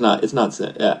 he does not. It's not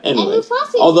Simba. Anyway, And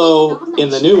Mufasa although is in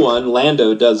the new one,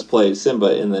 Lando does play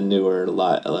Simba in the newer,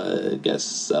 live looking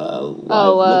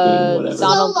whatever.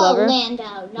 Donald Glover?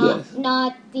 Lando,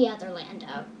 not the other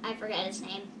Lando. I forget his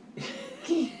name.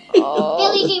 Billy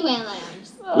D.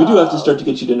 Williams. We do have to start to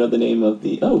get you to know the name of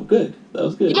the. Oh, good. That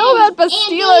was good. You know about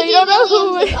Bastila. You don't know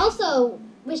who. He also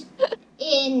was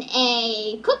in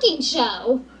a cooking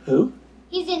show. Who?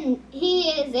 He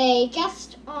is a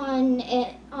guest on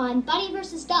Bunny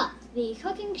vs. Duck, the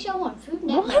cooking show on Food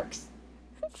Networks.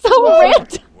 So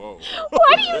random. Whoa.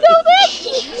 Why do you know that?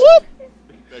 What?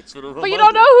 Thanks for the But you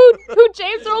don't know who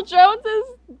James Earl Jones is?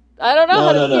 I don't know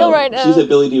how to feel right now. She's at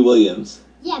Billy D. Williams.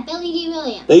 Yeah, Billy D.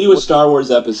 Williams. They do a Star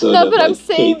Wars episode. No, but I'm like,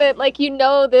 saying Kate. that like you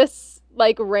know this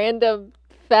like random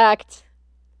fact.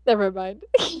 Never mind.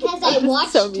 Because I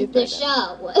watched the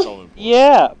show.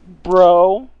 Yeah,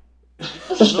 bro.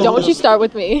 Don't you start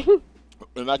with me.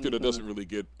 An actor that doesn't really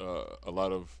get a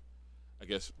lot of, I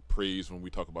guess, praise when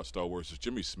we talk about Star Wars is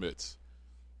Jimmy Smits.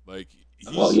 Like,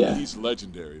 he's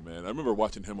legendary, man. I remember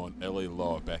watching him on L.A.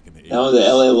 Law back in the 80s. That was the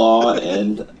L.A. Law,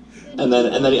 and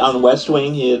then on West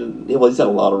Wing, he's had a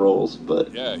lot of roles,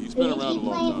 but yeah, he's been around a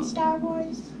long time. Star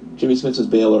Wars? Jimmy Smits was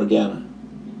Bail Organa.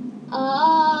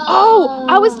 Oh,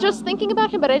 I was just thinking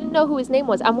about him, but I didn't know who his name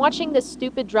was. I'm watching this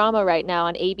stupid drama right now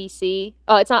on ABC.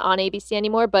 Oh, it's not on ABC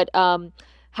anymore, but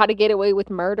How to Get Away with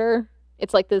Murder.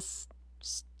 It's like this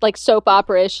like soap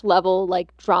opera-ish level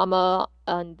like drama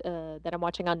that I'm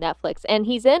watching on Netflix, and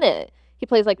he's in it. He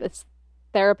plays like this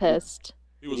therapist.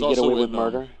 He was also Get Away with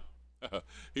Murder.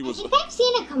 He was. I think I've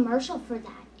seen a commercial for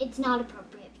that. It's not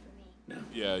appropriate.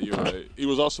 Yeah, you're right. He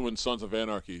was also in Sons of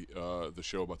Anarchy, the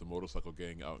show about the motorcycle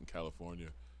gang out in California.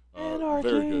 Anarchy.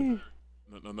 Very good.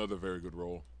 Another very good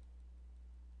role.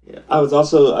 Yeah, I was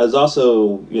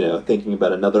also thinking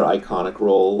about another iconic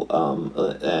role,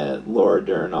 Laura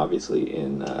Dern, obviously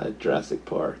in Jurassic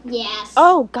Park. Yes.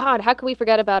 Oh God, how can we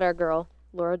forget about our girl,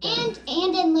 Laura Dern?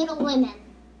 And in Little Women.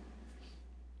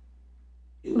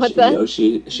 What's that?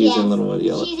 She's in Little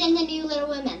Women. She's in the new Little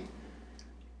Women.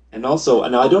 And also,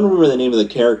 now I don't remember the name of the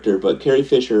character, but Carrie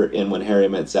Fisher in When Harry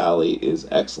Met Sally is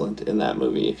excellent in that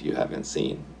movie. If you haven't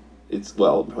seen,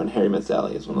 When Harry Met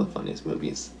Sally is one of the funniest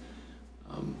movies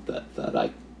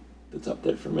that's up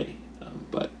there for me.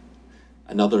 But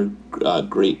another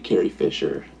great Carrie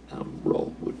Fisher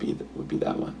role would be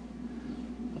that one.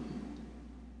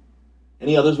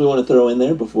 Any others we want to throw in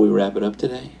there before we wrap it up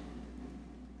today?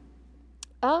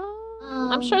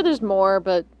 I'm sure there's more,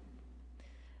 but.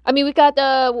 I mean, we got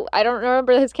I don't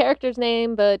remember his character's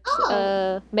name, but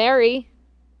Mary,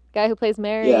 guy who plays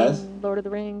Mary in Lord of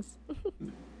the Rings.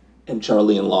 And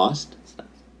Charlie in Lost.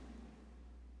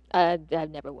 I've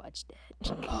never watched it.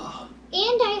 And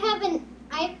I haven't.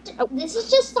 This is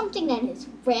just something that is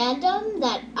random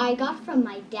that I got from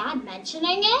my dad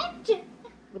mentioning it.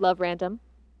 We love random.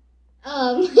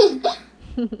 According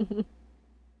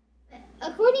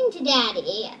to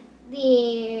Daddy,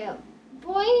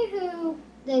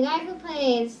 the guy who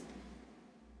plays,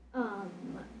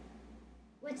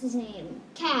 what's his name?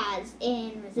 Kaz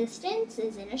in Resistance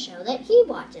is in a show that he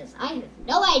watches. I have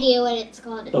no idea what it's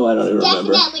called. Oh, I don't even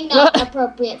remember. Definitely not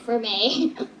appropriate for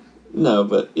me. No,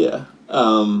 but yeah.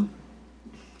 I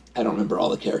don't remember all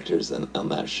the characters on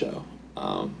that show.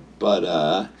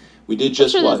 But we did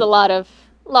just I'm sure watch... there's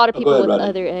a lot of people ahead, with Rodney.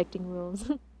 other acting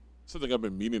roles. Something I've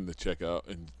been meaning to check out,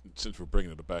 and since we're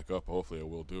bringing it back up, hopefully I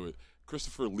will do it.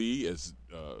 Christopher Lee as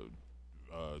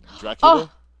Dracula.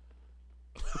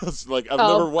 It's like I've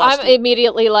never watched I'm it.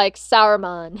 immediately like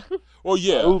Saruman. Well,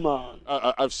 yeah, Saruman.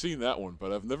 I've seen that one,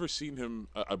 but I've never seen him.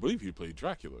 I believe he played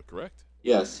Dracula, correct?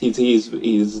 Yes,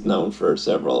 he's known for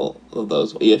several of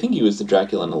those. Yeah, I think he was the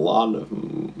Dracula in a lot of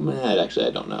them. Actually,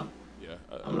 I don't know. Yeah,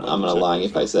 I'm gonna lie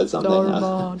if I said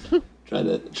something.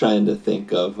 trying to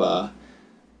think of.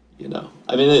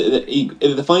 I mean,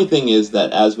 the funny thing is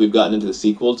that as we've gotten into the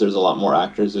sequels, there's a lot more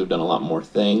actors who've done a lot more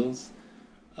things.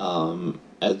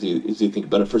 As you think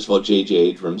about it, first of all, J.J.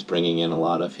 Abrams bringing in a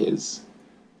lot of his,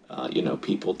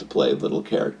 people to play little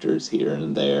characters here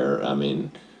and there. I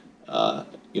mean,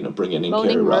 bringing in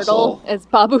Moaning Kerry Myrtle Russell as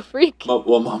Babu Freak.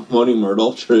 Moaning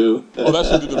Myrtle, true. Oh,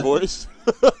 that's who did the voice?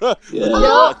 Yeah.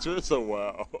 Yep. Actress? Oh,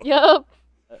 wow. Yep.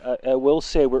 I will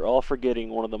say we're all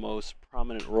forgetting one of the most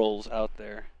prominent roles out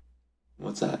there.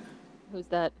 What's that? Who's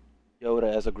that?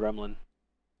 Yoda as a gremlin.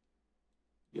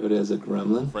 Yoda as a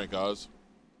gremlin? Frank Oz.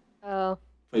 Oh.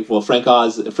 Well, Frank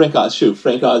Oz, shoot,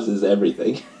 Frank Oz is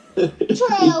everything.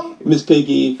 True. Miss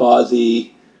Piggy,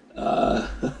 Fozzie.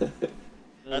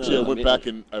 Actually, I went back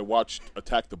and I watched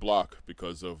Attack the Block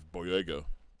because of Boyega.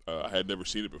 I had never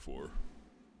seen it before.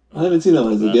 I haven't seen that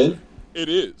one. Is it good? It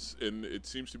is, and it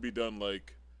seems to be done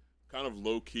like kind of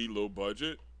low key, low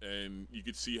budget, and you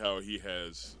can see how he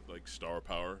has like star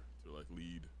power to like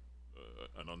lead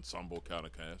an ensemble kind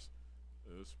of cast.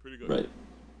 It's pretty good. Right.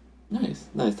 Nice.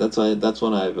 That's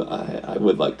one I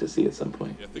would like to see at some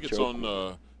point. Yeah, I think it's on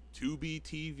Tubi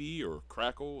TV or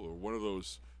Crackle or one of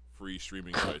those free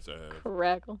streaming sites I have.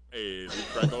 Crackle. Hey, leave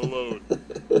Crackle alone.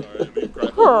 All right, leave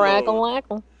Crackle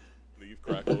alone. Leave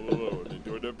Crackle alone. They're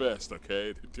doing their best,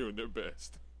 okay? They're doing their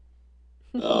best.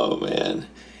 Oh, man.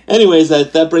 Anyways,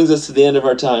 that brings us to the end of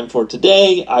our time for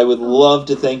today. I would love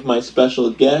to thank my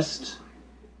special guest.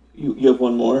 You have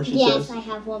one more, she yes, says? I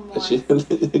have one more.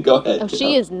 Go ahead. Oh,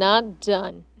 she is not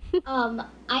done. I'm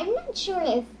not sure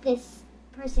if this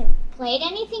person played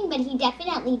anything, but he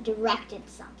definitely directed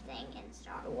something in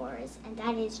Star Wars, and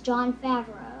that is Jon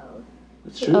Favreau.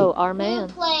 That's true. Oh, our man.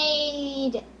 Who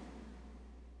played...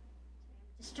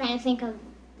 Just trying to think of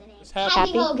the name.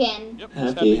 Happy Hogan. Yep,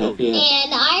 Happy.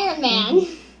 And Iron Man.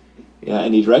 Yeah,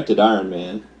 and he directed Iron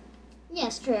Man.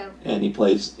 Yes, true. And he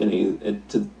plays, and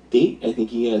to date, I think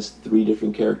he has 3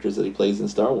 different characters that he plays in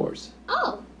Star Wars.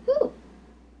 Oh, who?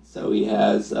 So he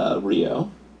has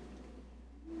Rio,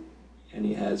 and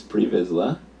he has Pre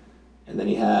Vizsla, and then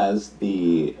he has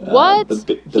the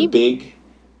big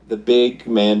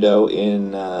Mando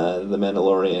in The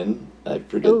Mandalorian. I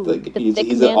forget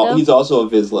he's also a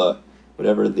Vizsla,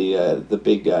 whatever the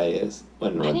big guy is.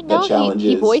 When I didn't the know challenge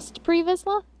he is, voiced Pre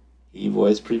Vizsla? He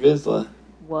voiced Pre Vizsla.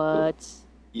 What?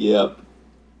 Yep.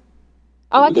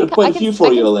 Oh, we got quite a few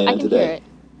for you, Elena, today.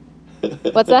 Hear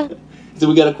it. What's that? So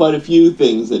we got quite a few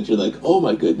things that you're like, oh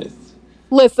my goodness.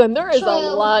 Listen, there is a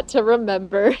lot to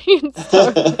remember. There's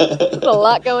a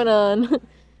lot going on.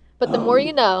 But the more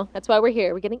you know, that's why we're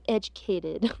here. We're getting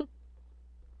educated.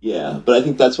 Yeah, but I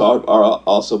think that's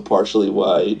also partially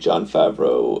why Jon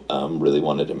Favreau really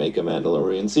wanted to make a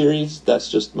Mandalorian series. That's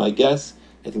just my guess.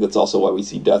 I think that's also why we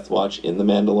see Death Watch in The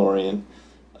Mandalorian.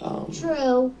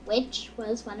 True, which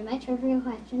was one of my trivia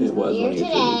questions it was earlier one of your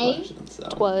today. Questions, so.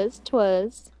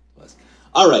 Twas.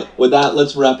 All right, with that,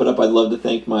 let's wrap it up. I'd love to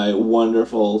thank my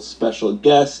wonderful special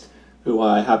guest, who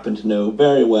I happen to know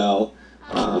very well.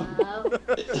 Not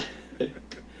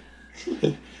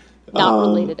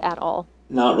related at all.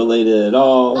 Not related at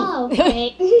all. Oh,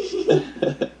 great.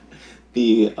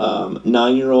 The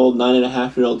 9-year-old,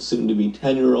 9.5-year-old, soon to be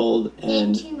 10-year-old,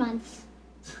 and 2 months.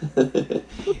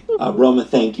 Roma,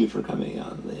 thank you for coming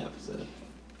on the episode.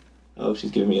 Oh,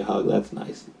 she's giving me a hug. That's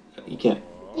nice. You can't.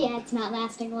 Yeah, it's not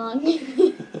lasting long.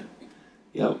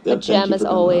 Yeah, a gem as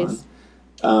always.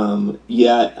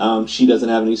 She doesn't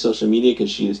have any social media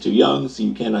because she is too young, so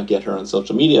you cannot get her on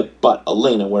social media. But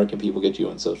Elena, where can people get you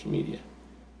on social media?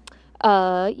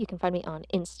 You can find me on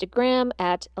Instagram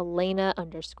at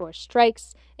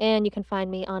Elena_strikes, and you can find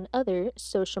me on other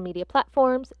social media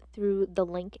platforms through the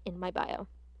link in my bio.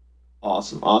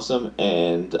 Awesome.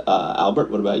 And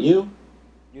Albert, what about you?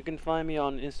 You can find me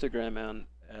on Instagram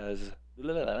as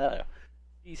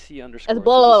DC_. As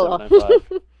blah, blah, blah.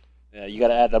 Yeah, you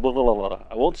gotta add that blah, blah, blah, blah.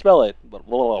 I won't spell it, but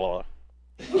blah, blah, blah,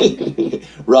 blah.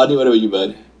 Rodney, what about you,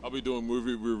 bud? I'll be doing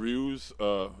movie reviews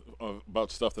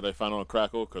about stuff that I found on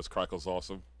Crackle, because Crackle's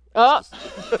awesome. Oh.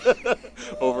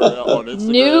 Over on Instagram.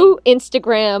 New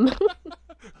Instagram.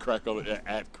 Crackle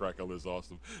at Crackle is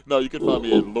awesome. No, you can find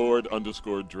me at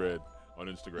Lord_Dread on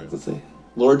Instagram. Let's see.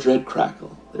 Lord Dread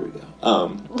Crackle. There we go.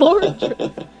 Lord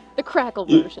Dread. The Crackle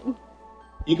version.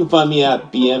 You can find me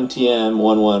at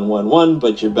BMTM1111,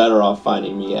 but you're better off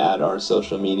finding me at our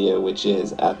social media, which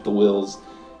is at the Wills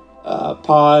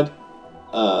Pod.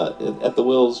 At the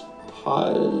Wills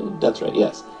Pod. That's right.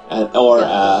 Yes. Or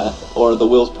the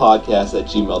Wills Podcast at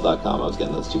gmail.com. I was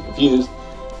getting those two confused.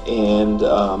 And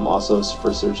also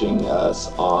for searching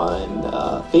us on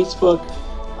Facebook,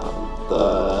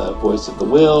 the Voice of the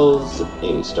Wills,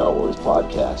 a Star Wars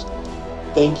podcast.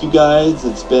 Thank you guys.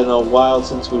 It's been a while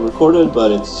since we recorded,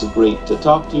 but it's great to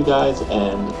talk to you guys.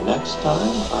 And next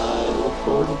time, I look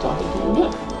forward to talking to you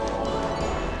again.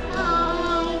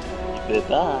 Bye.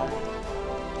 Goodbye.